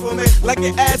motion for me, like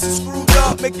your ass is screwed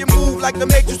up. Make you move like the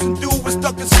Matrix and do with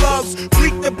stuck in slugs.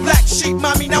 Bleak the black sheep,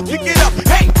 mommy, now pick it up.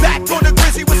 Hey, back on the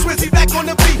Grizzy with Swizzy, back on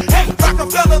the beat. Hey,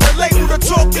 Rockefeller, the label, the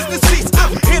talk is the seats.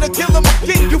 I'm here to kill him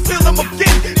again, you feel him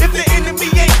again. If the enemy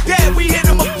ain't dead, we hit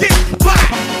him again. Bye.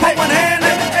 Put one hand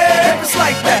in the air if it's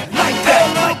like that, like that.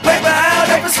 Look paper out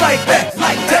if it's like that,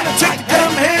 like that. Take the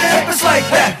dumb hand if it's like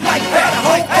that, like that. A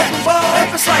whole open ball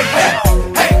if it's like that.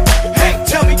 Hey, hey,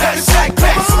 tell me if it's like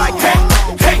that, like that.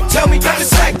 Hey, tell me if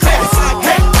it's like that, like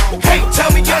that. Hey, tell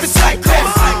me if it's like that,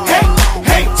 like that.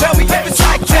 Hey, tell me if it's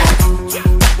like that.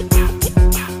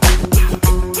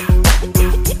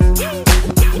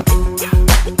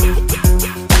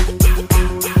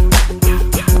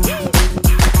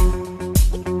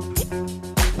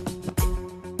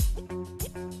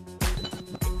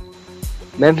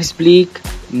 Memphis Bleak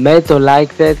με το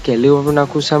Like That και λίγο πριν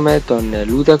ακούσαμε τον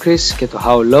Ludacris και το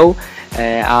How Low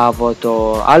από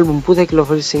το άλμπουμ που θα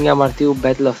κυκλοφορήσει 9 Μαρτίου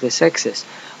Battle of the Sexes.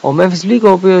 Ο Memphis Bleek, ο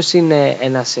οποίος είναι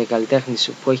ένας καλλιτέχνης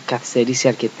που έχει καθυστερήσει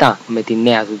αρκετά με τη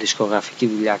νέα του δισκογραφική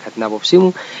δουλειά, κατά την άποψή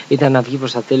μου. Ήταν να βγει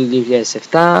προς τα τέλη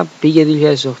 2007, πήγε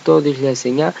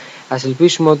 2008-2009. Ας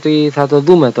ελπίσουμε ότι θα το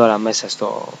δούμε τώρα μέσα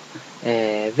στο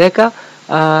 10.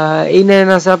 Είναι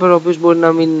ένας ράπερ ο οποίος μπορεί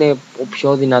να μην είναι ο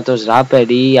πιο δυνατός ράπερ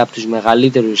ή από τους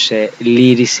μεγαλύτερους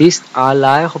lyricist,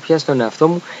 αλλά έχω πιάσει τον εαυτό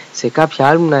μου σε κάποια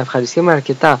άλμπουμ να ευχαριστούμε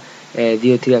αρκετά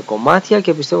 2-3 κομμάτια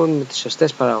και πιστεύω ότι με τις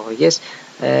σωστές παραγωγές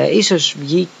ίσως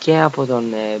βγει και από τον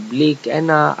Bleak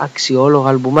ένα αξιόλογο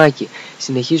αλμπουμάκι.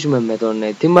 Συνεχίζουμε με τον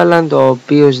Timbaland, ο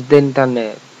οποίος δεν ήταν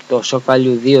το Shock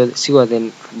Value 2, σίγουρα δεν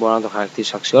μπορώ να το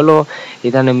χαρακτηρίσω αξιόλογο.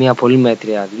 Ήταν μια πολύ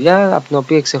μέτρια δουλειά, από την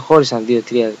οποία ξεχώρισαν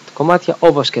 2-3 κομμάτια,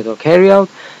 όπως και το Carry Out,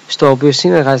 στο οποίο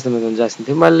συνεργάζεται με τον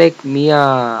Justin Timberlake,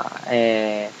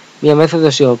 μια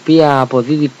μέθοδος η οποία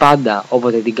αποδίδει πάντα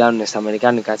όποτε την κάνουν στα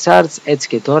αμερικάνικα charts. Έτσι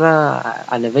και τώρα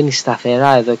ανεβαίνει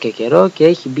σταθερά εδώ και καιρό και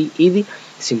έχει μπει ήδη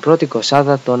στην πρώτη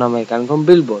κοσάδα των αμερικανικών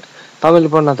Billboard. Πάμε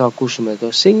λοιπόν να το ακούσουμε το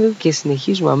single και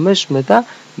συνεχίζουμε αμέσως μετά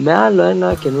με άλλο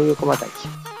ένα καινούριο κομματάκι.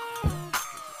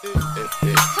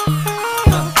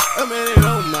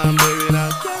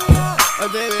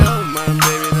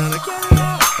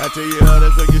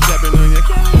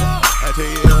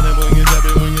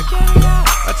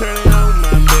 Turn it on,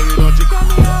 my baby, don't you come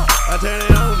here? I turn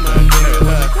it on, my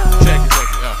baby. Check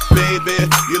it, baby,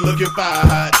 you're looking fire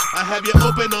hot. I have you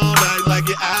open all night like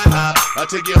your IHOP. I'll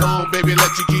take you home, baby,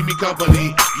 let you keep me company.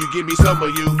 You give me some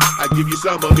of you, I give you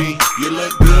some of me. You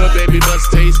look good, baby, must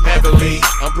taste heavenly.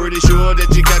 I'm pretty sure that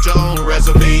you got your own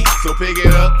recipe. So pick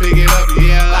it up,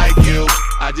 yeah, I like you.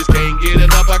 I just can't get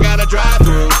enough, I gotta drive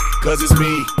through. Cause it's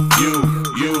me, you,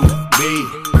 me,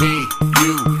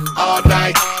 you. All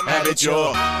night, have it your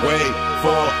way.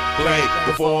 For play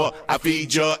before I feed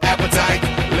your appetite.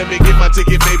 Let me get my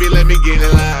ticket, baby, let me get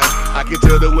in line. I can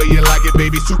tell the way you like it,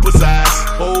 baby, super size.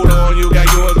 Hold on, you got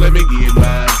yours, let me get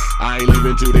mine. I ain't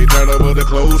leaving till they turn over the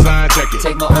clothesline, check it.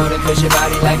 Take my order, cause your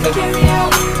body like a carry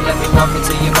out. Let me walk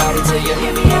into your body till you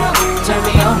hear me out. Turn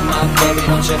me on, my baby,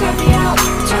 don't you cut me out.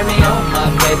 Turn me on, my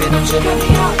baby, don't you cut me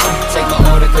out. Take my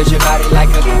order, cause your body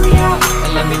like a carry out.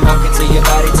 And let me walk into your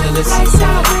body till it's lights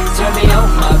out. Turn me on,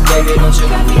 my baby, don't you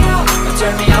cut me out.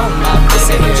 Turn me on, my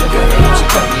baby, don't you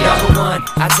cut me out. Number one,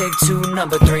 I take 2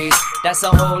 number 3s. That's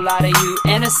a whole lot of you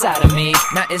and a side of me.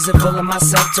 Now is it full of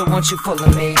myself to want you full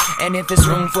of me? And if it's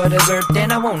room for dessert,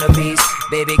 then I want a piece.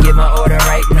 Baby, get my order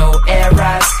right, no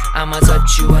errors. I'ma touch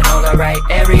you in all the right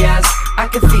areas. I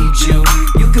can feed you,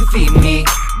 you can feed me.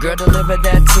 Girl, deliver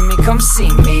that to me, come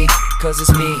see me. Cause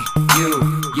it's me, you,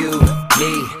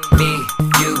 me,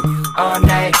 you. All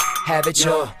night, have it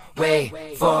your way.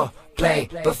 For play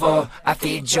before I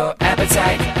feed your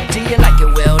appetite. Do you like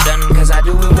it well done? Cause I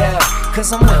do it well. Cause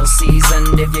I'm well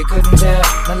seasoned if you couldn't tell.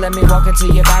 Now let me walk into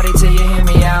your body till you hear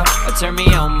me out. Turn me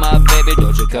on, my baby,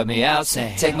 don't you cut me out.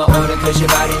 Say, take my order cause your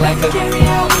body like a carry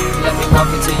out. Let me walk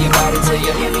into your body till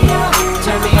you hear me out.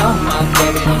 Turn me on, my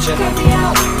baby, don't you cut me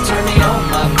out. Turn me on,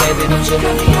 my baby, don't you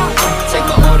cut me out. Take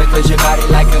my order cause your body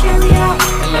like a carry out.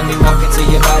 And let me walk into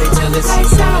your body till it's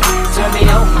lights out. Turn me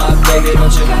on, my baby,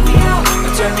 don't you cut me out.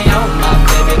 Turn me on, my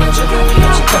baby, don't you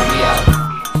cut me out.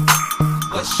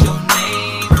 What's your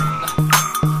name?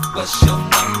 What's your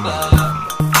number?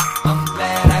 I'm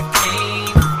glad I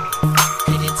came.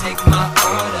 Can you take my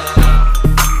order?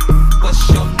 What's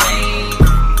your name?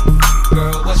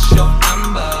 Girl, what's your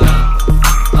number?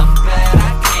 I'm glad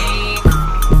I came.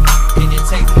 Can you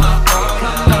take my order?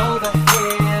 Come over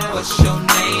here. What's your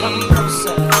name? Come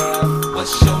closer.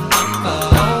 What's your number?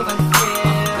 Over here.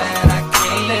 I'm glad I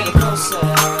came. A little closer.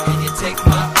 Can you take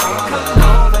my order?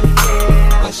 Come over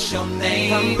here. What's your name?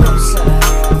 Come closer.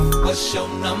 What's your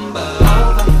number?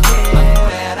 Over here. I'm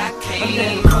glad I came. A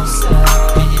little closer.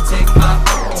 Can you take my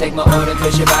order? Take my order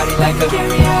cause your body like a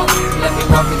carry out. Let me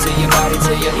walk into your body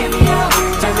till you hear me out.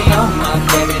 Turn me on, my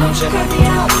baby, don't you cut me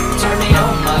out. Turn me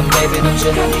on, my baby, don't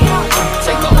you cut me out.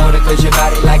 Take my order cause your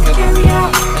body like a carry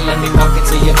out. And let me walk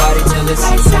into your body till it's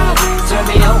lights out. Turn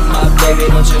me on, my baby,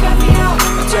 don't you cut me out.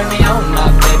 Turn me on, my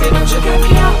baby, don't you cut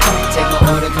me out. Take my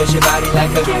order cause your body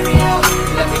like a carry out.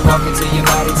 Let me walk into your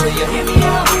body till you hear me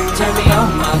out. Turn me on,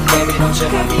 my baby, don't you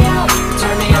cut me out.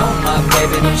 Turn me on, my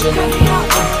baby, don't you cut me out.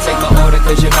 Take my order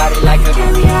cause your body like a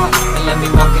carry out. And let me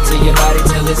walk into your body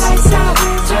till it's lights out.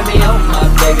 Turn me on, my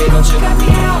baby, don't you cut me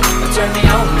out. Turn me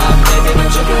on, my baby,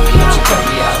 don't you cut me out. Don't you cut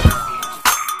me out.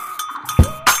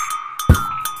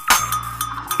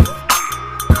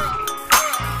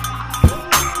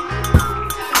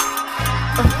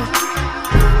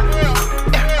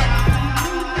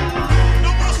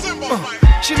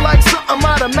 She likes something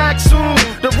out of Maxoon,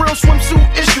 the real brown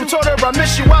swimsuit issue. Told her I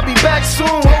miss you, I'll be back soon.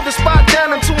 Hold the spot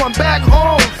down until I'm back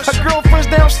home. Her girlfriend's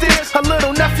downstairs, her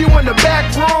little nephew in the back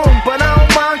room. But I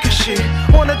don't mind cause she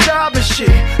on the job and shit.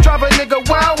 Drive a nigga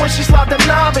wild when she slide the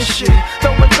knob and shit.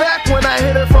 Throw it back when I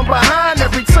hit her from behind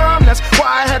every time. That's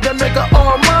why I had to make her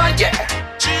all mine, yeah.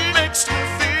 She makes me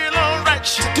feel alright.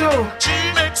 She do. She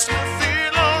makes me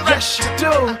feel alright. Yes, she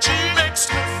do. She makes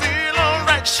me feel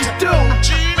alright. She do.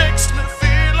 She makes me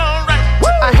feel alright.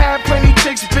 I had plenty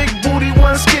chicks, big booty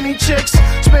ones, skinny chicks.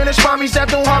 Spanish mommies that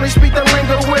don't hardly speak the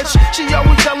language. She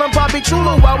always yelling Bobby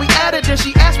Chulo while we at it. Then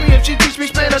she asked me if she teach me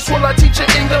Spanish, will I teach her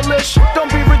English?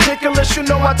 Don't be ridiculous, you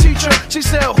know I teach her. She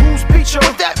said, who's Peacher?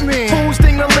 What that mean? Whose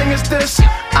ding-a-ling is this?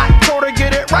 I told her,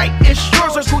 get it right, it's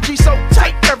yours. Her Gucci so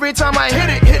tight, every time I hit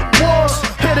it, hit walls.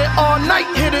 Hit it all night,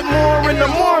 hit it more in the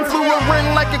morning. Flew a ring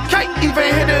like a kite, even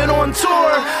hit it on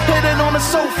tour. Hit it on the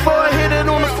sofa, hit it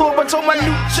on the floor. But told my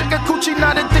new chick a coochie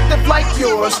not addictive like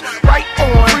yours. Right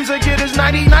on, Freezer get his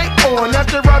night on.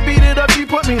 After I beat it up, she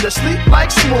put me to sleep like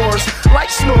s'mores. Like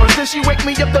snores, then she wake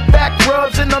me up the back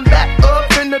rubs. And I'm back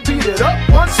up and to beat it up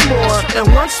once more. And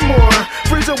once more,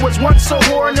 Freezer was once a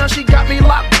whore. Now she got me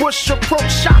locked, push,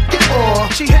 approach, shock and all.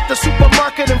 She hit the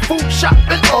supermarket and food shop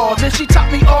and all. Then she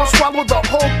taught me all, swallow the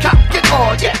whole cock and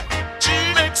all, yeah. She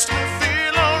makes me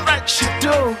feel alright. She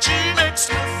do. She makes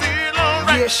me feel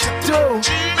alright. Yeah, she do.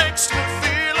 She makes me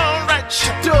feel alright. She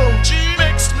do. She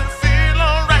makes me feel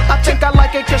alright. I think I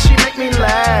like it cause she make me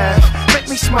laugh, make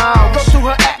me smile. Go through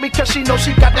her act because she knows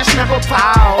she got that snapper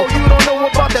pow. Oh, you don't know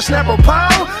about that snapper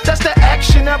pow? That's the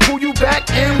action that pull you back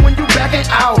in when you backing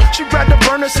out. She grabbed the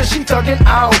burner, said she thugging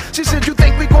out. She said, you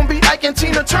think we gon' be Ike and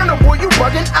Tina Turner? Boy, you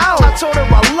bugging out. I told her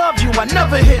I love you, I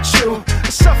never hit you.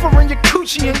 Suffering your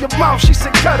coochie in your mouth, she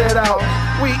said cut it out.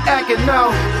 We acting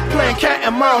out, playing cat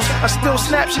and mouse. I still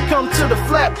snap, she come to the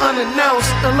flat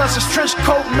unannounced. Unless it's trench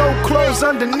coat, no clothes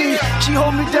underneath. She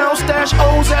hold me down, stash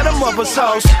O's at her mother's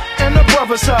house and her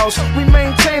brother's house. We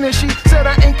maintaining, she said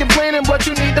I ain't complaining, but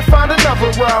you need to find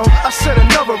another route. I said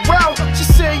another route, she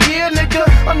said yeah nigga,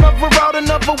 another route,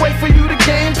 another way for you to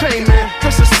gain payment.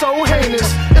 This is so heinous,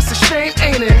 it's a shame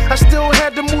ain't it? I still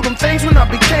had to move them things when I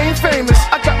became famous.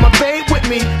 I got my babe with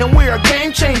me and we're a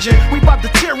game changing. We bout to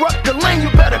tear up the lane, you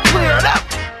better clear it up.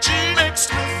 She makes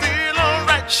me feel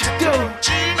alright. She do.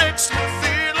 She makes me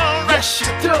feel alright. Yes, she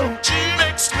do. She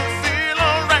makes me feel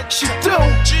alright. She do.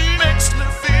 She makes me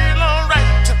feel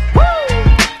alright. Woo!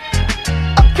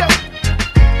 Okay.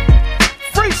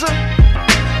 Freezer.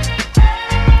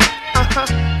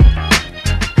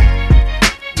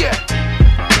 Yeah.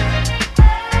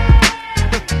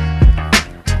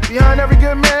 Behind every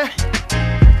good man,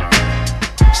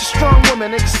 it's a strong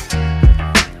woman, niggas.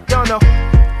 Y'all know.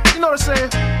 You know what I'm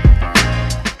saying?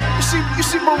 You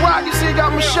see Barack, you see he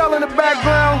got Michelle in the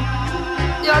background.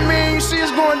 You know what I mean? You see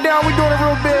it's going down, we doing it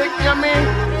real big. You know what I mean?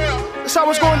 That's how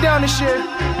it's going down this year.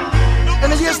 And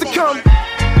the years to come.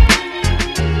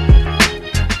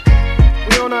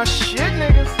 We on our shit,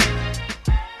 niggas.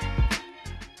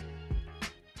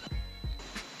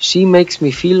 She Makes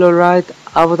Me Feel Alright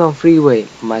από τον Freeway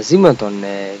μαζί με τον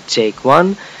Jake One,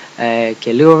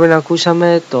 και λίγο πριν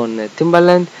ακούσαμε τον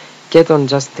Timbaland και τον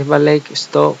Justin Timberlake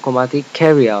στο κομμάτι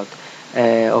Carry Out.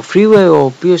 Ο Freeway, ο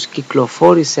οποίος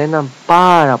κυκλοφόρησε ένα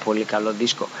πάρα πολύ καλό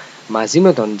δίσκο μαζί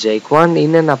με τον Jake One,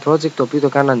 είναι ένα project το οποίο το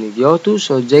κάναν οι δυο τους.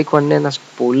 Ο Jake One είναι ένας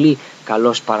πολύ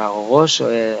καλός παραγωγός,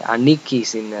 ανήκει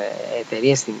στην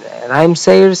εταιρεία, στην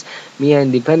Rhymesayers, μια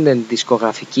independent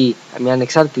δισκογραφική, μια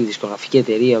ανεξάρτητη δισκογραφική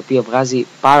εταιρεία, η οποία βγάζει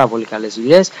πάρα πολύ καλές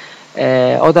δουλειές.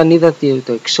 Όταν είδατε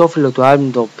το εξώφυλλο του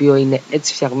άλμπουμ, το οποίο είναι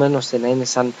έτσι φτιαγμένο ώστε να είναι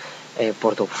σαν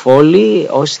πορτοφόλι,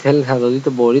 όσοι θέλετε να το δείτε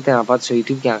μπορείτε να πάτε στο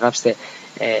YouTube και να γράψετε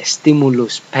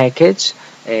Stimulus Package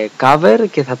cover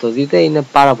και θα το δείτε. Είναι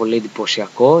πάρα πολύ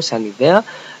εντυπωσιακό σαν ιδέα,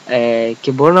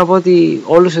 και μπορώ να πω ότι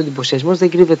όλος ο εντυπωσιασμός δεν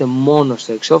κρύβεται μόνο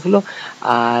στο εξώφυλλο,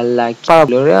 αλλά και πάρα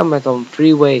πολύ ωραία, με τον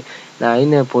Freeway να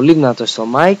είναι πολύ δυνατό στο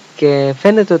mic, και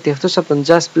φαίνεται ότι αυτός από τον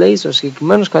Just Blaze, ο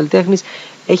συγκεκριμένος καλλιτέχνης,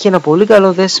 έχει ένα πολύ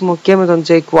καλό δέσιμο και με τον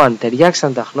Jake One.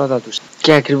 Ταιριάξαν τα χνότα τους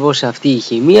και ακριβώς αυτή η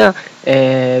χημεία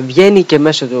βγαίνει και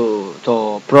μέσω του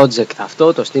το project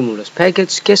αυτό, το Stimulus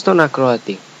Package, και στον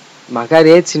ακροατή.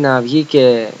 Μακάρι έτσι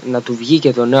να του βγει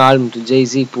και το νέο άλμπουμ του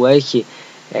Jay-Z που έχει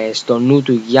στο νου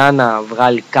του για να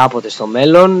βγάλει κάποτε στο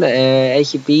μέλλον.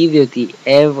 Έχει πει ήδη ότι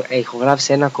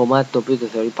ηχογράφησε ένα κομμάτι το οποίο το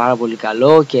θεωρεί πάρα πολύ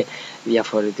καλό και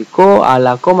διαφορετικό,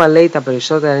 αλλά ακόμα λέει τα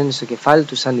περισσότερα είναι στο κεφάλι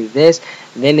του σαν ιδέες,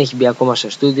 δεν έχει μπει ακόμα στο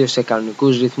στούντιο σε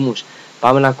κανονικούς ρυθμούς.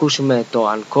 Πάμε να ακούσουμε το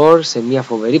Encore σε μια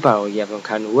φοβερή παραγωγή από τον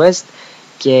Kanye West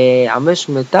και αμέσως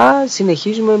μετά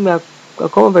συνεχίζουμε με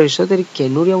ακόμα περισσότερη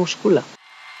καινούρια μουσικούλα.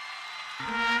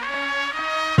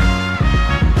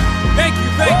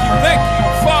 Thank you.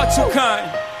 too kind.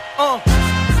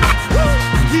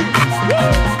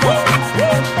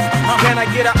 Can I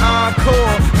get an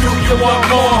encore? Do you want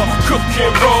more? Cook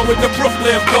and roll with the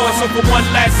Brooklyn boys. So for one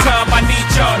last time, I need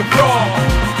y'all to roll.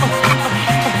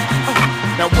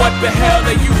 Now what the hell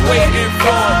are you waiting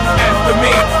for? After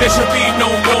me, there should be no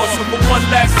more. So for one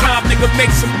last time, nigga,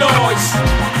 make some noise.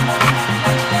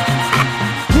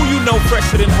 Who you know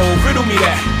fresher than Ho? Riddle me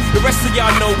that. The rest of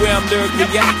y'all know where I'm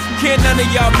lurking, yeah. Can't none of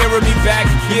y'all mirror me back.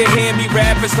 Yeah, hear me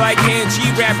rap, it's like hand G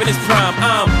rapping his prime.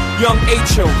 I'm young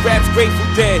H.O., raps Grateful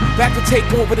Dead. Back to take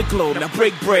over the globe, now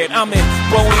break bread. I'm in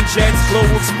Boeing Jets,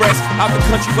 Global Express. Out the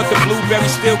country, but the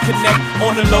blueberries still connect.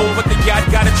 On the low, but the yacht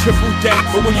got a triple deck.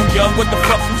 But when you young, what the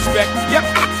fuck you expect? Yep.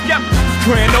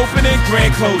 Grand opening,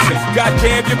 grand closing.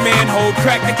 Goddamn your manhole,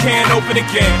 crack the can open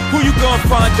again. Who you gonna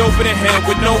find open in him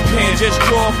with no pen? Just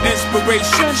draw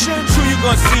inspiration. Who you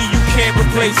gonna see you can't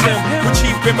replace him with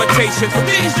cheap imitations from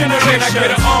these generations? Can I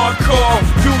get an encore?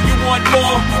 Do you want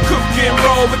more? Cook and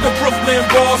roll with the Brooklyn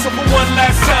boys. So for one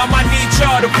last time, I need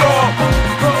y'all to roll.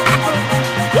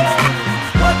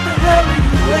 What the hell are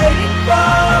you waiting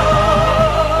for?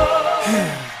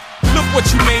 What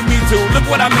you made me do, look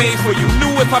what I made for you.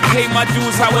 Knew if I pay my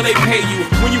dues, how will they pay you?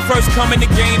 When you first come in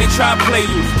the game, they try to play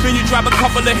you. Then you drop a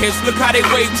couple of hits, look how they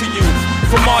wave to you.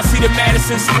 From Marcy to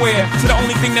Madison Square, to the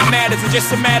only thing that matters is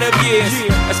just a matter of years.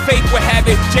 As fate would have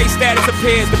it, J status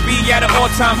appears to be at an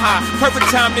all-time high.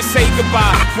 Perfect time to say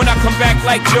goodbye. When I come back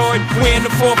like Jordan, wearing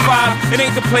the 4-5, it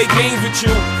ain't to play games with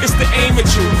you, it's to aim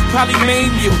at you, probably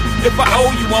maim you. If I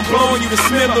owe you, I'm blowing you to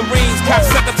smithereens.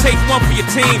 Cocksucker, take one for your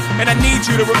team, and I need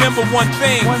you to remember one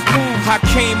thing. I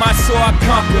came, I saw, I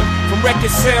conquered. From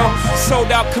record sale, sold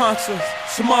out concerts.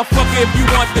 So motherfucker, if you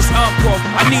want this encore,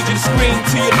 I need you to scream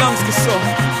till your lungs get sore.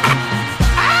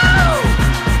 Ow!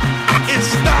 It's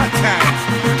star time.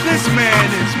 This man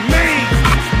is mean.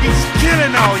 He's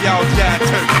killing all y'all jive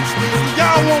turkeys.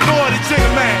 Y'all want more than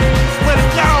Jigga Man. Well, if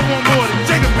y'all want more than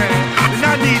Jigga Man, then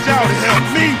I need y'all to help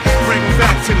me bring him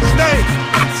back to the stage.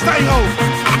 Stay hold.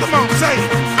 Come on, say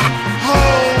it.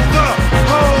 Hold up,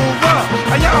 hold up.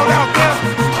 Are y'all out there?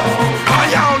 Are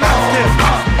y'all out there?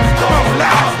 Come on,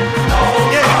 loud.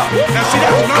 Yeah, now see,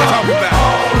 that's what I'm talking about.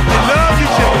 They love you,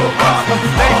 Jigga.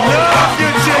 They love you,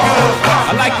 Jigga.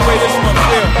 I like the way this one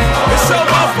feel. It's so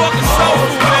motherfucking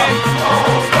soulful, man.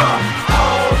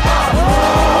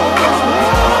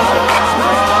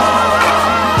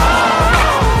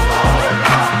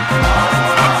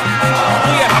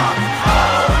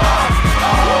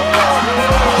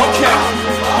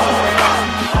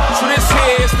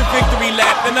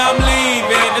 And I'm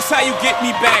leaving, that's how you get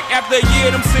me back. After a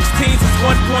year, them 16s is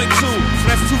 1.2, so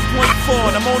that's 2.4,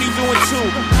 and I'm only doing 2.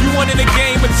 You wanted a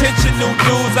game, attention, new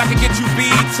dudes, I can get you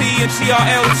BET and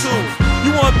TRL too.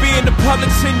 You wanna be in the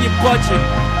public, send your budget.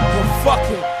 Well, fuck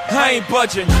it, I ain't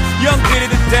budging. Young did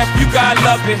it to death, you gotta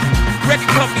love it.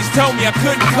 Record companies told me I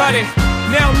couldn't cut it.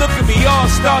 Now look at me, all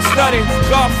star-studded.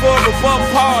 God for above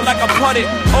par like I putted.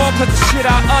 All cause the shit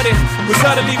I uttered was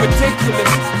utterly ridiculous.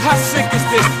 How sick is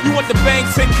this? You want the bang,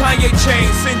 send Kanye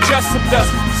chains, send Justin Dust,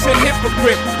 send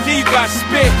Hypocrite. Then you got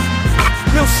spit.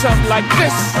 Feel something like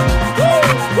this. Woo,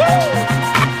 woo.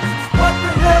 What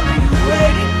the hell are you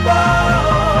waiting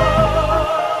for?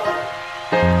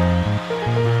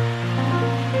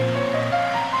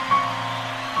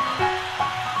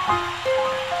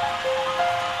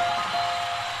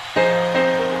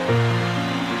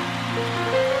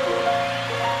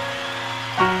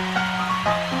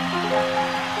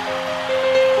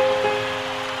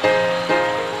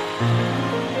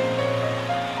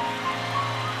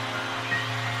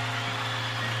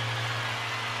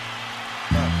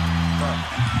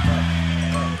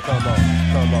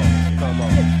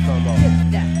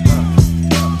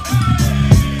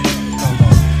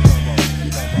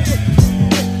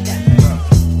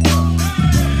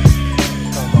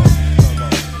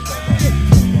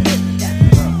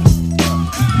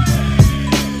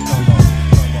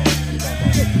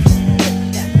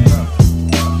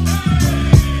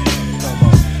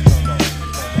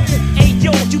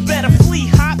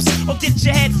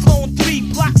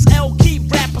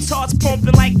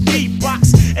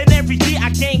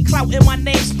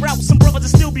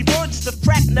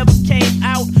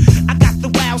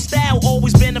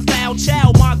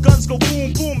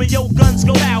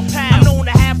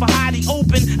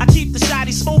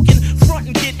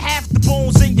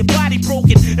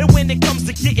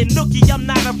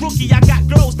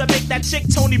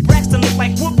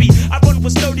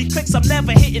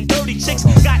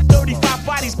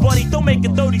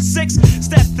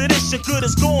 Step to this, your good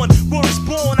is gone. Word is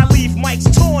born, I leave mics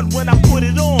torn when I put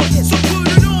it on. So put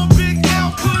it on, Big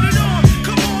L, put it on.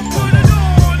 Come on, put it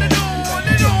on.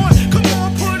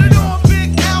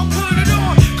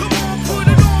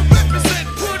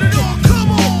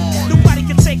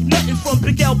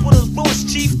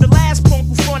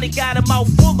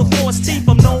 chief,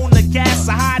 I'm known to gas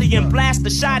a hottie and blast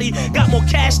a shotty. Got more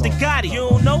cash than Gotti, you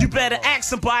don't know? You better ask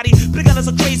somebody. Big L is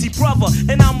a crazy brother,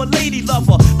 and I'm a lady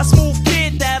lover. A smooth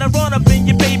kid that'll run up in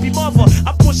your baby mother.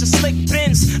 I push a slick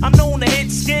Benz, I'm known to hit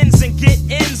skins and get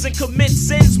ins and commit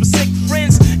sins with sick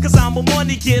friends. Cause I'm a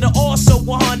money getter, also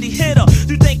a honey hitter.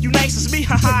 You think you nice as me?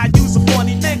 Haha, I use a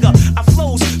funny nigga. I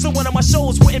flows, so one of my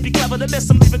shows wouldn't be clever to miss.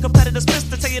 I'm leaving competitors pissed.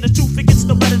 To tell you the truth, it gets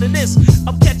no better than this.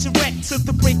 I'm catching wreck to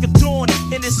the break of dawn.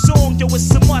 In this song, yo, it's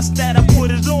a must that I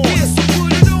put it on. Yeah, so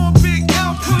put it on, Big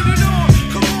L, put it on.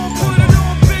 Come on, put it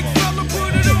on, big fella,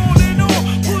 put it on and on.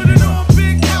 Put it on,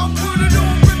 Big L, put it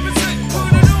on, represent,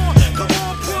 put it on. Come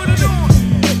on, put it on.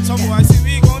 So boy, see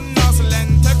we gon' nuzzle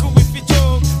and take a whiffy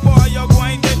joke. Boy, you're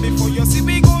going dead before you see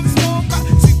we gon' smoke.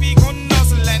 See we gon'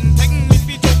 nuzzle and take a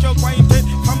whiffy joke. You're going dead.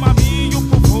 Come on, me, you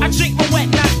propose. I drink my wet,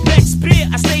 not Beck's beer.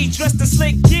 I stay dressed in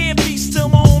slick gear. Peace to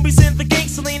my homies in the gang,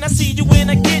 Celine. I see you when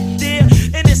I get there.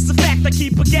 And it's the fact I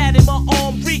keep a gat in my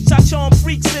arm reach. I charm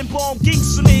freaks and bomb geeks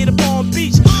from here to Palm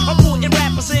Beach. I'm putting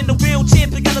rappers in the wheelchair.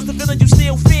 Because the villain you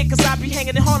still fear. Cause I be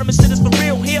hanging in Harlem and shit is for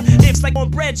real here. It's like on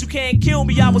bread, you can't kill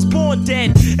me. I was born dead.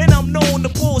 And I'm known to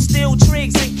pull steel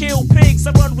tricks and kill pigs.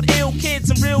 I run with ill kids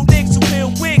and real niggas who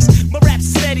peel wigs. My rap's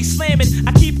steady slamming.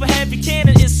 I keep a heavy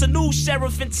cannon. It's a new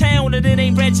sheriff in town and it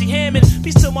ain't Reggie Hammond.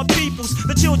 Peace to my peoples,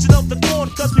 the children of the corn.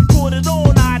 Cause we put it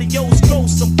on. Adios,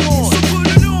 ghosts, I'm gone. So put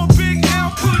it on, Big L,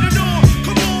 put it on.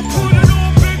 Come on, put it on,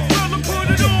 big brother, put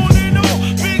it on and on.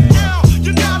 Big L,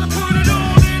 you gotta put it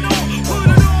on and on. Put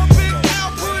it on, Big L,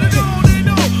 put it on and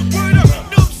on. Word up,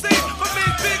 know what I'm saying? My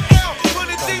man Big L,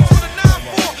 running things with a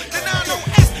 9-4, the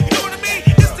 9-0-S, you know what I mean?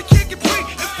 It's the kick and pre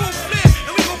and full flare,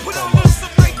 and we gon' put on a little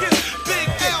something like this. Big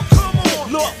L, come on.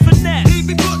 Lord Finesse, he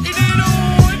be putting it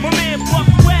on. my man Buck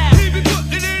Wild, He be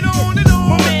putting it on and on.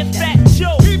 my man Fat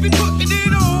Joe, He be putting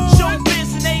it on.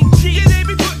 Showbiz and AG. Yeah, they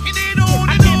be putting it on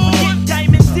I and can't forget on.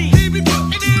 Diamond D, He be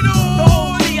putting it the on.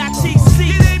 whole DITC,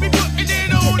 Yeah, they be putting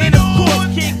it on and and of course on.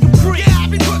 Kid Capri, Yeah, I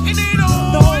be putting it on.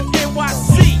 the whole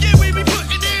NYC. Yeah, we be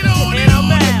putting it on And and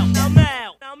I'm on. out, I'm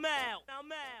out, I'm out,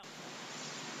 I'm out.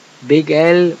 Big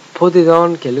L, Put It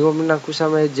On, και λίγο πριν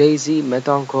ακούσαμε Jay-Z με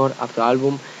το encore από το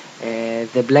album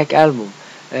The Black Album.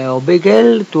 Ο Big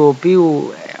L, του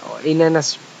οποίου είναι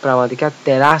ένας πραγματικά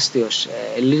τεράστιος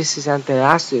λύρισσης, ένα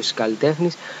τεράστιος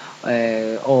καλλιτέχνης,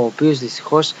 ο οποίος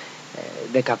δυστυχώς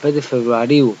 15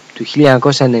 Φεβρουαρίου του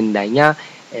 1999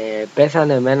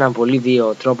 πέθανε με έναν πολύ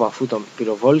βίαιο τρόπο αφού τον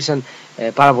πυροβόλησαν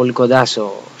πάρα πολύ κοντά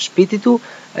στο σπίτι του.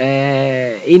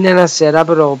 Είναι ένας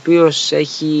ράπερ ο οποίος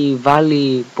έχει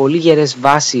βάλει πολύ γερές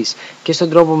βάσεις και στον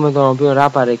τρόπο με τον οποίο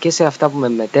ράπαρε και σε αυτά που με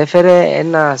μετέφερε.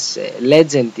 Ένας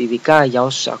legend, ειδικά για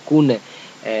όσους ακούνε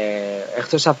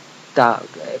εκτός από τα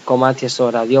κομμάτια στο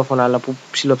ραδιόφωνο, αλλά που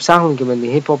ψιλοψάχνουν και με την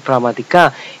hip hop.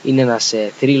 Πραγματικά είναι ένας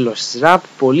θρύλος ραπ.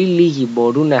 Πολύ λίγοι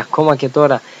μπορούν ακόμα και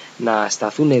τώρα να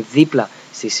σταθούν δίπλα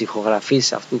στις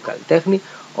ηχογραφίες αυτού του καλλιτέχνη,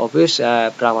 ο οποίος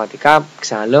πραγματικά,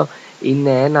 ξαναλέω,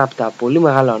 είναι ένα από τα πολύ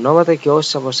μεγάλα ονόματα. Και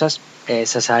όσοι από εσάς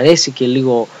σας αρέσει και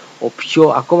λίγο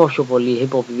ακόμα πιο πολύ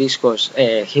hip hop δίσκος,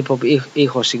 hip hop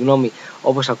ήχος,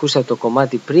 όπως ακούσατε το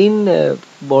κομμάτι πριν,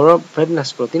 πρέπει να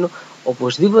σας προτείνω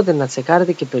οπωσδήποτε να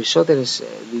τσεκάρετε και περισσότερες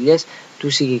δουλειές του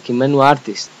συγκεκριμένου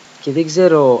artist. Και δεν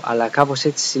ξέρω, αλλά κάπως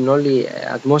έτσι στην όλη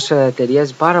ατμόσφαιρα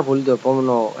ταιριάζει πάρα πολύ το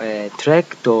επόμενο track,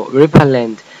 το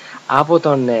Repellent από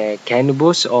τον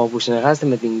Cannibus, όπου συνεργάζεται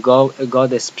με την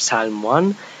Goddess Psalm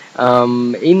 1.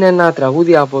 Είναι ένα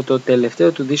τραγούδι από το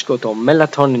τελευταίο του δίσκο, το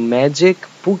Melatonin Magic,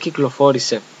 που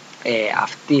κυκλοφόρησε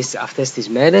αυτές τις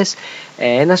μέρες.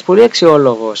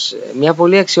 Μια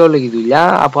πολύ αξιόλογη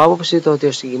δουλειά, από άποψη το ότι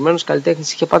ο συγκεκριμένος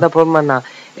καλλιτέχνης είχε πάντα πρόβλημα να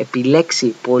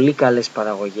επιλέξει πολύ καλές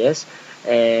παραγωγές.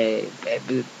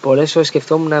 Πολλές φορές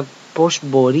σκεφτόμουν πώς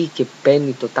μπορεί και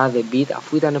παίρνει το τάδε beat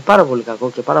αφού ήταν πάρα πολύ κακό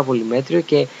και πάρα πολύ μέτριο,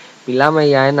 και μιλάμε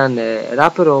για έναν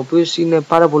ράπερ ο οποίος είναι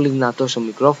πάρα πολύ δυνατός στο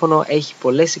μικρόφωνο, έχει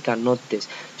πολλές ικανότητες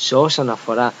σε όσον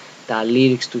αφορά τα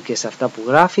lyrics του και σε αυτά που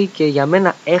γράφει, και για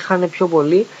μένα έχανε πιο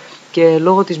πολύ και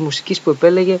λόγω της μουσικής που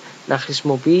επέλεγε να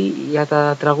χρησιμοποιεί για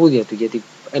τα τραγούδια του, γιατί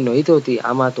εννοείται ότι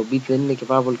άμα το beat δεν είναι και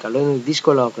πάρα πολύ καλό, είναι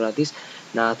δύσκολο ο ακροατής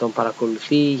να τον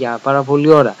παρακολουθεί για πάρα πολλή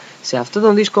ώρα. Σε αυτόν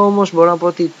τον δίσκο όμως μπορώ να πω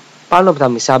ότι πάνω από τα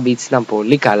μισά beats ήταν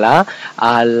πολύ καλά,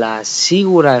 αλλά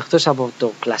σίγουρα εκτός από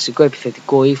το κλασικό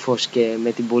επιθετικό ύφος και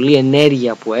με την πολλή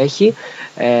ενέργεια που έχει,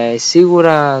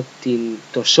 σίγουρα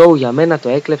το show για μένα το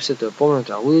έκλεψε το επόμενο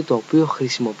τραγούδι, το οποίο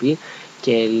χρησιμοποιεί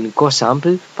και ελληνικό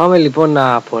sample. Πάμε λοιπόν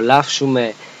να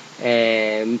απολαύσουμε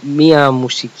μία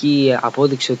μουσική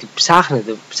απόδειξη ότι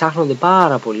ψάχνονται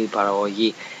πάρα πολύ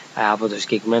παραγωγή από το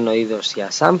συγκεκριμένο είδος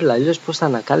για sample, αλλιώς πώς θα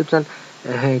ανακάλυψαν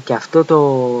και αυτό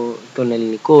τον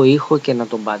ελληνικό ήχο και να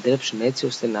τον παντρέψουν έτσι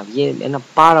ώστε να βγει ένα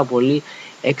πάρα πολύ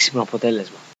έξυπνο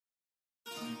αποτέλεσμα.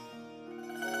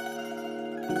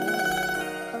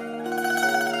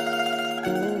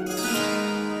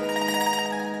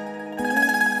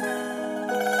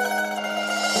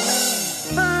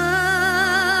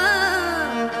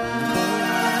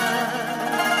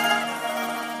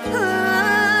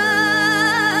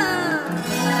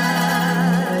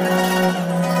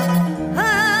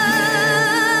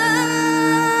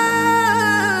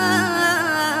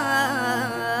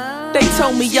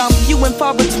 Told me I'm few and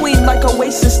far between, like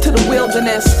oasis to the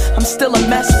wilderness. I'm still a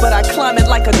mess, but I climb it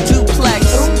like a duplex.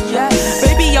 Ooh, yes.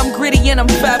 Baby, I'm gritty and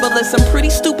I'm fabulous. I'm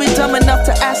pretty stupid, dumb enough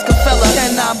to ask a fella,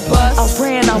 can I bust? I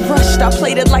ran, I rushed, I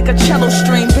played it like a cello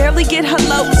string. Barely get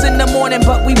hellos in the morning,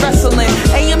 but we wrestling.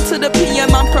 AM to the PM,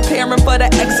 I'm preparing for the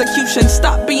execution.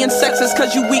 Stop being sexist,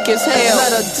 cause you weak as hell.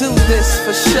 Let her do this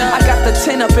for sure. I got the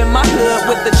 10 up in my hood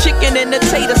with the chicken and the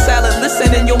tater salad. Listen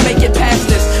and you'll make it past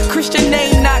this. Christian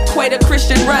name, not quite a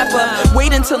Christian rapper.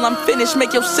 Wait until I'm finished,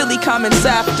 make your silly comments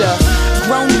after.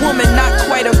 Grown woman, not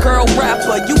quite a girl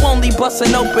rapper. You only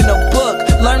bustin' open a book,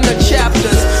 learn the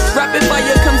chapters. Rapid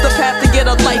fire comes the path to get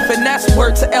a life, and that's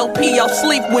word to LP. I'll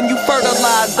sleep when you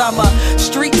fertilize. I'm a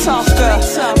street talker,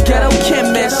 ghetto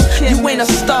chemist. You ain't a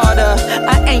starter,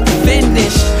 I ain't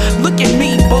finished. Look at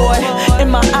me, boy, in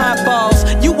my eyeballs.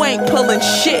 You ain't pulling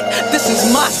shit, this is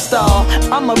my style.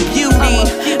 I'm a beauty,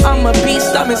 I'm a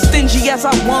beast. I'm as stingy as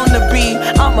I wanna be.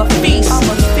 I'm a feast.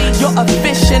 You're a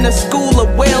fish in a school of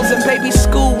whales, and baby,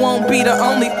 school won't be the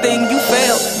only thing you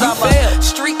fail. I'm a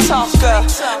street talker,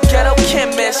 ghetto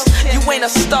chemist. You ain't a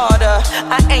starter,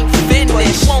 I ain't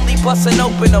finished. You only bustin'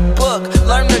 open a book,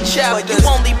 learn the chapters. You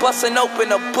only bustin'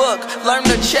 open a book, learn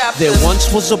the chapters. There once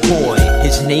was a boy,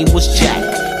 his name was Jack.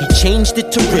 He changed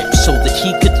it to rip so that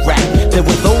he could rap. There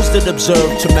were those that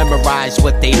observed to memorize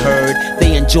what they heard.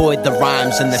 They enjoyed the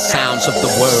rhymes and the sounds of the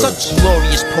words. Such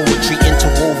glorious poetry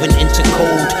interwoven into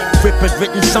code. Rip had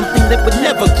written something that would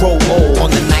never grow old. On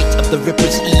the night of the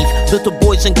Ripper's Eve, little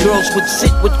boys and girls would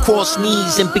sit with crossed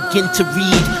knees and begin to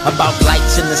read about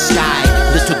lights in the sky.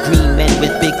 Little green men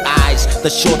with big eyes.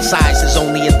 The short size is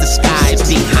only a disguise.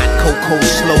 Being hot cocoa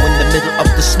slow in the middle of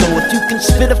the snow. If you can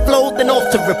spit a flow, then off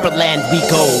to Ripperland we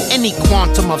go. Any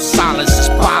quantum of solace is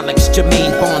bollocks.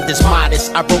 Jermaine Bond is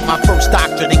modest. I wrote my first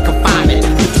doctorate in confinement.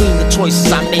 Between the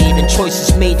choices I made and choices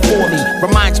made for me,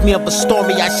 reminds me of a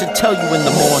story I should tell you in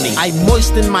the morning. I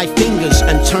moisten my fingers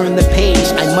and turn the page.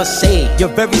 I must say,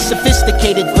 you're very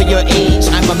sophisticated for your age.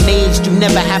 I'm amazed you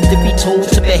never have to be told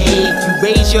to behave. You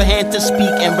raise your hand to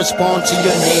speak and respond to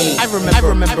your name. I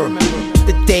remember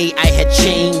the day I had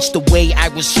changed, the way I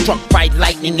was struck by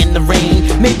lightning in the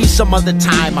rain. Maybe some other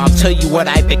time I'll tell you what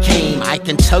I became. I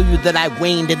can tell you that I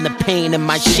waned in the pain and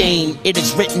my shame. It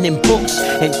is written in books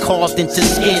and carved into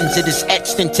skins. It is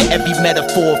etched into every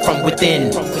metaphor from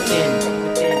within.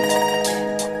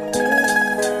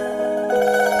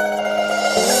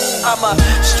 I'm a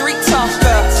street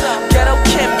talker, ghetto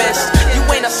chemist. You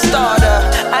ain't a starter,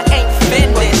 I ain't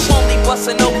finished. You only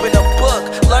bustin' open a book,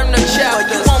 learn the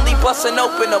chapters. You only bustin'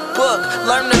 open a book,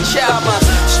 learn the chapters. I'm a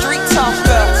street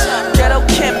talker, ghetto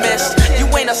chemist. You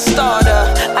ain't a starter,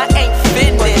 I ain't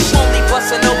finished. You only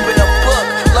bustin' open a book,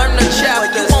 learn the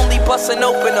chapters. You only bustin'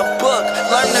 open a book,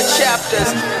 learn the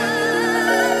chapters.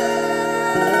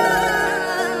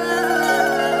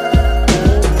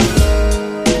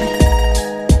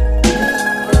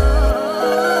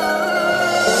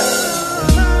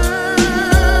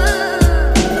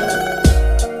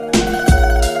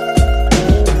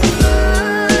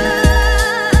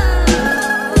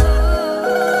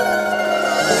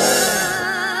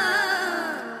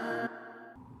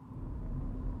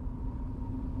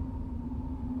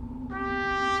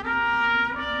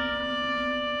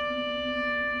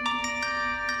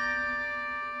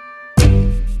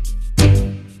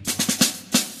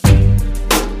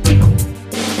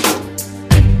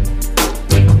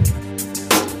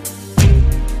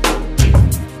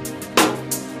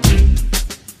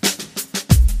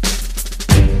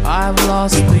 I've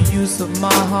lost the use of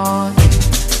my heart,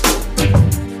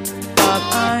 but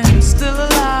I'm still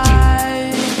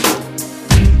alive.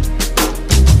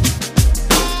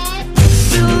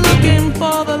 Still looking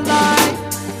for the light,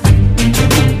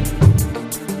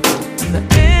 the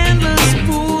endless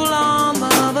pool on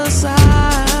the other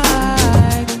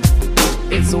side.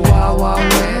 It's a wild, wild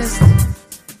west.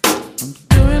 I'm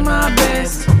doing my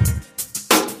best.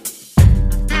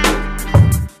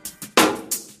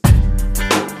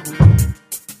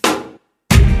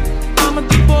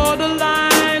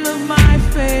 Borderline of my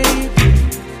fate,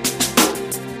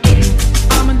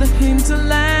 I'm in the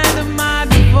hinterland of my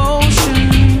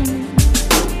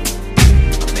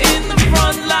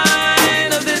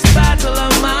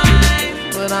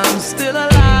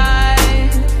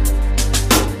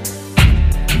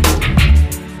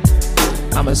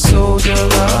soldier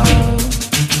love.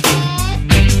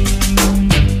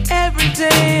 Every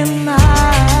day and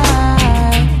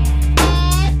night,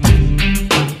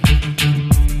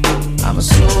 I'm a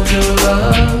soldier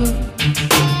love.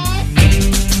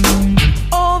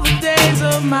 All the days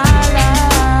of my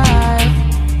life,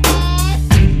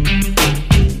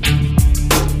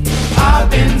 I've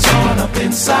been torn up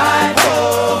inside.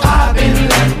 I've been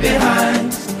left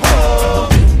behind.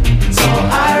 So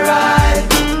I ride.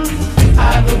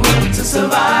 I've the will to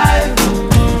survive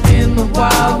in the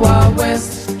wild, wild west.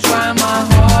 Trying my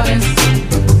hardest,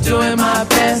 doing my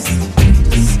best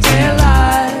to stay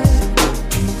alive.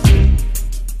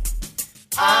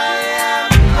 I am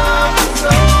not a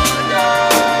soldier.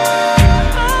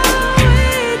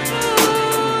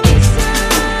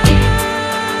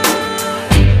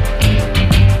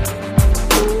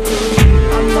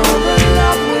 I know that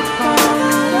love will come,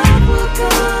 love will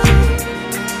come.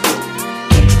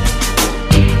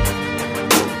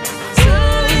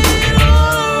 Turn it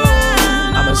all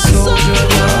around. I'm a soldier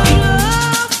love.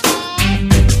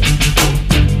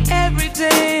 Every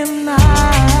day and night,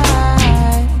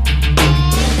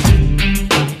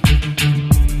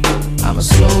 I'm a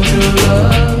soldier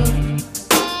love.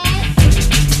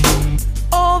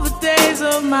 All the days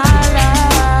of my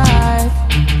life,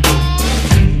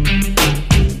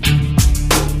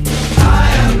 I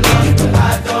am loved but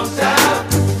I don't doubt.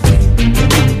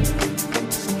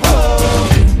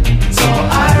 So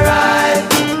I ride.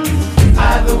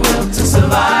 I've the will to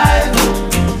survive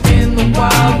in the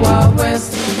wild, wild west.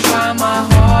 Trying my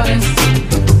hardest,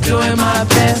 doing my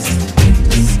best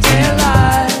to stay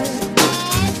alive.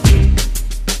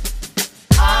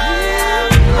 I am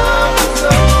not a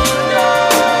soldier.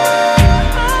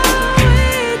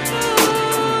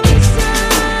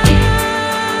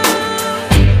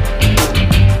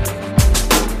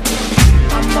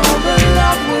 I know that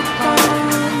love will come.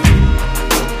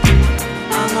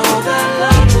 I know that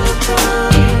love will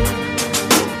come.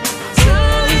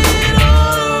 Turn it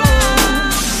all around.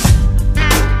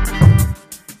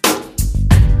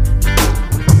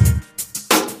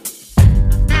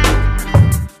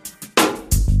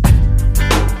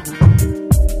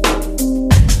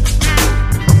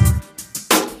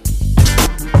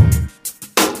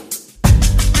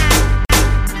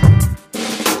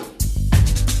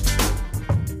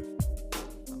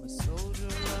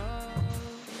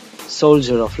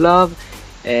 Soldier of Love,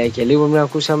 και λίγο πριν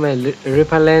ακούσαμε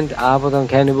Repellent από τον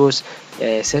Cannibus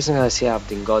σε συνεργασία από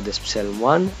την Goddess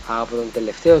Psalm 1 από τον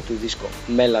τελευταίο του δίσκο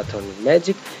Melatonin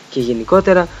Magic, και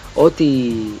γενικότερα ό,τι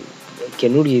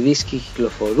καινούργιοι δίσκοι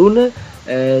κυκλοφορούν,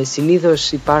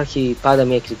 συνήθως υπάρχει πάντα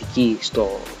μια κριτική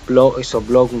στο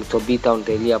blog μου, το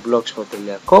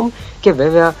btown.blogspot.com, και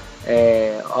βέβαια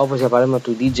όπως για παράδειγμα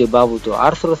του DJ Babu το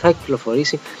άρθρο θα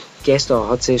κυκλοφορήσει και στο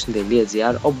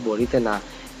hotstation.gr, όπου μπορείτε να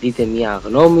δείτε μια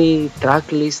γνώμη,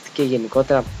 tracklist και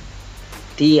γενικότερα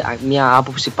μια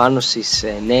άποψη πάνω στις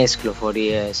νέες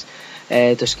κυκλοφορίες.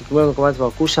 Το συγκεκριμένο κομμάτι που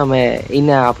ακούσαμε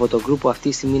είναι από το group που αυτή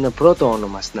τη στιγμή είναι πρώτο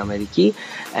όνομα στην Αμερική,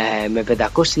 με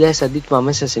 500.000 αντίτυπα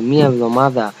μέσα σε μία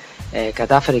εβδομάδα.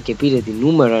 Κατάφερε και πήρε τη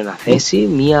νούμερο 1 θέση,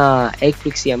 μια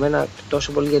έκπληξη για μένα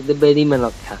τόσο πολύ, γιατί δεν περίμενα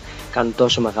ότι θα κάνουν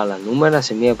τόσο μεγάλα νούμερα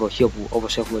σε μια εποχή όπου,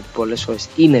 όπως έχουμε πει πολλές φορές,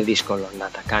 είναι δύσκολο να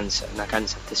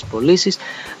κάνεις αυτές τις πωλήσεις,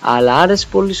 αλλά άρεσε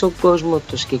πολύ στον κόσμο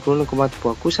το συγκεκριμένο κομμάτι που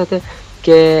ακούσατε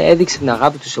και έδειξε την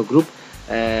αγάπη του στο group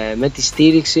με τη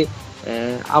στήριξη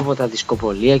από τα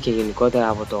δισκοπολία και γενικότερα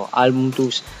από το άλμπουμ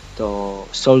τους, το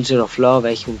Soldier of Love.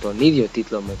 Έχουν τον ίδιο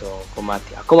τίτλο με το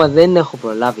κομμάτι. Ακόμα δεν έχω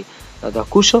προλάβει να το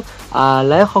ακούσω,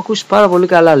 αλλά έχω ακούσει πάρα πολύ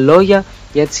καλά λόγια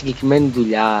για τη συγκεκριμένη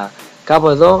δουλειά. Κάπου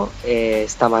εδώ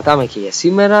σταματάμε και για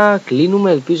σήμερα,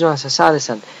 κλείνουμε. Ελπίζω να σας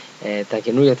άρεσαν τα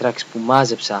καινούργια tracks που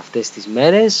μάζεψα αυτές τις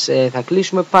μέρες. Θα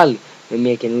κλείσουμε πάλι με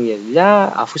μια καινούργια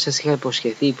δουλειά, αφού σας είχα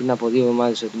υποσχεθεί πριν από 2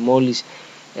 εβδομάδες ότι μόλις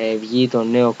βγει το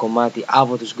νέο κομμάτι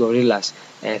από τους Gorillaz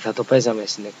θα το παίζαμε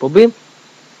στην εκπομπή.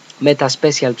 Με τα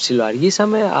special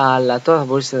ψιλοαργήσαμε, αλλά τώρα θα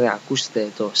μπορέσετε να ακούσετε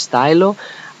το Stylo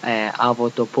από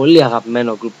το πολύ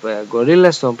αγαπημένο group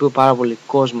Gorillaz, το οποίο πάρα πολύ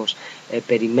κόσμος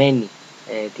περιμένει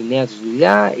τη νέα τους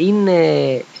δουλειά.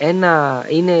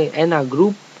 Είναι ένα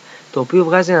group το οποίο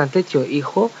βγάζει ένα τέτοιο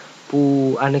ήχο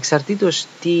που ανεξαρτήτως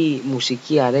τι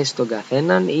μουσική αρέσει τον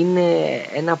καθέναν, είναι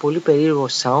ένα πολύ περίεργο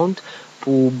sound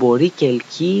που μπορεί και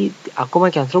ελκύει ακόμα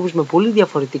και ανθρώπους με πολύ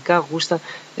διαφορετικά γούστα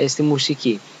στη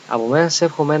μουσική. Από μένα σας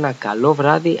εύχομαι ένα καλό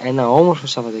βράδυ, ένα όμορφο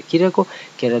Σαββατοκύριακο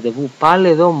και ραντεβού πάλι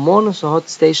εδώ μόνο στο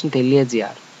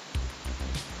HotStation.gr.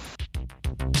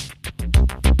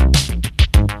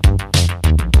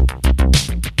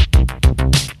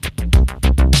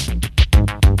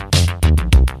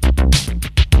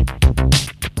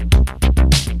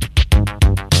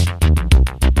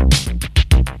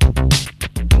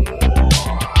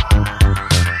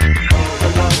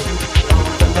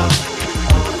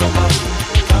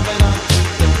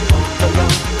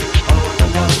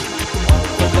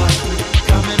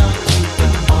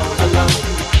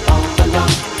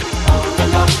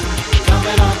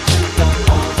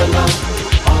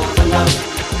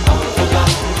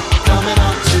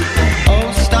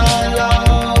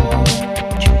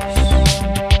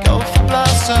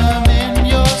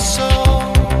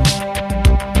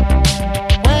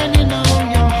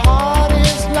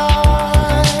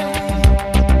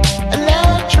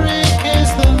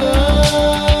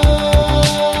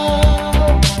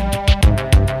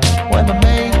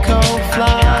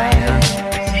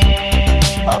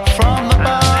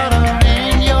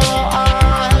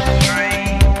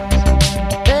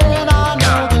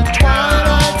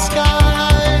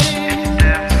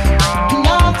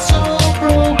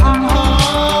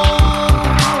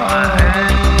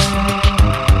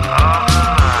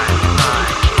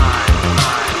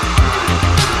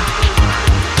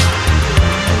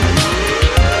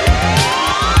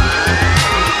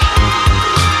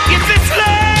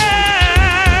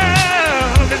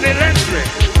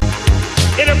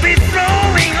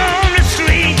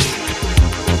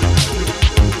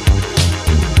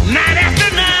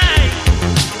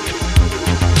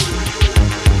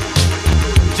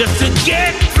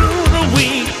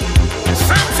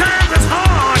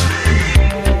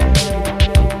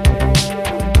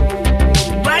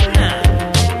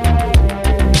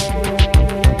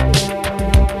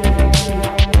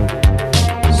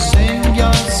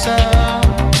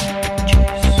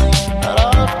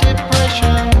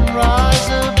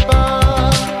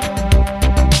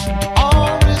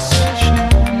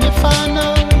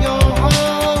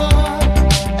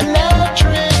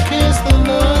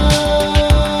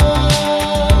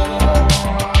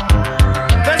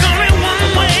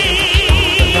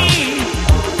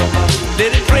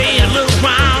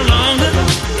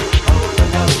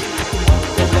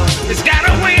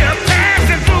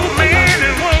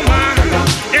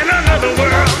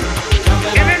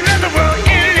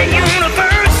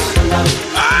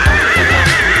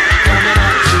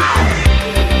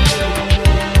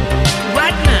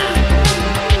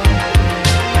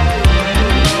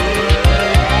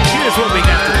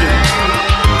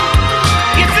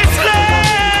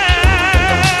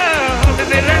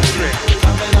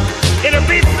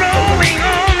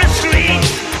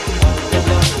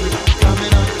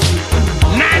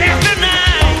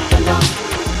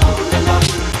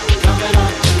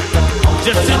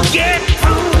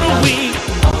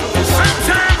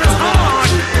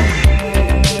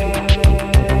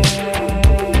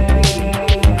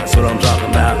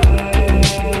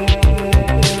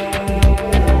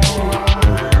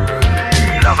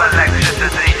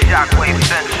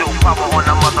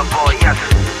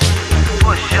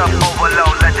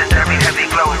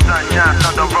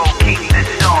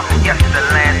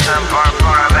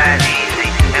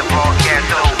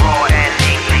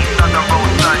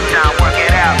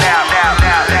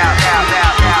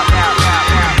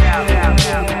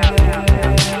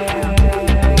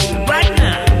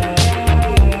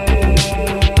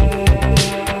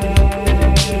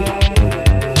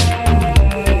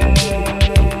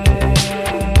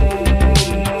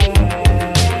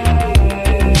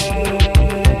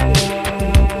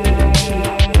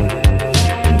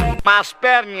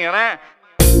 παίρνει ρε.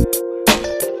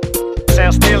 Σε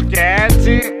στυλ και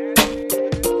έτσι.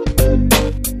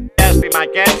 Αίσθημα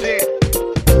κι έτσι.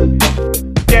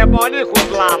 Και πολύ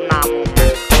χουτλάνα μου.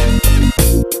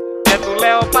 Και του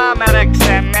λέω πάμε ρε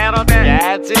ξενέρωτε. Και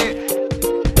έτσι.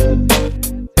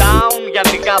 Down για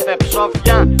την κάθε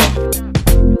ψόφια.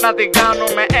 Να την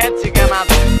κάνουμε έτσι και να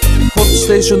την...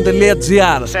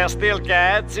 HotStation.gr. Σε στυλ και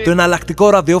έτσι. Το εναλλακτικό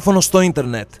ραδιόφωνο στο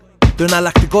ίντερνετ. Το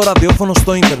εναλλακτικό ραδιόφωνο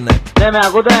στο ίντερνετ. Ναι, με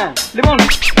ακούτε? Λοιπόν,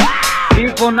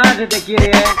 μη φωνάζετε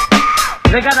κύριε.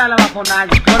 Δεν κατάλαβα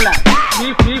φωνάζεις όλα.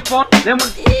 Μη δεν μου...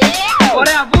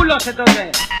 Ωραία, βούλωσε τότε.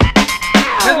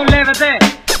 Δεν δουλεύετε.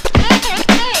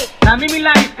 Να μην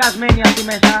μιλάει σκασμένη αυτή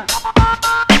μέσα.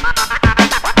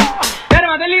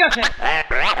 Τέρμα, τελείωσε.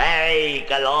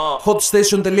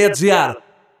 HotStation.gr.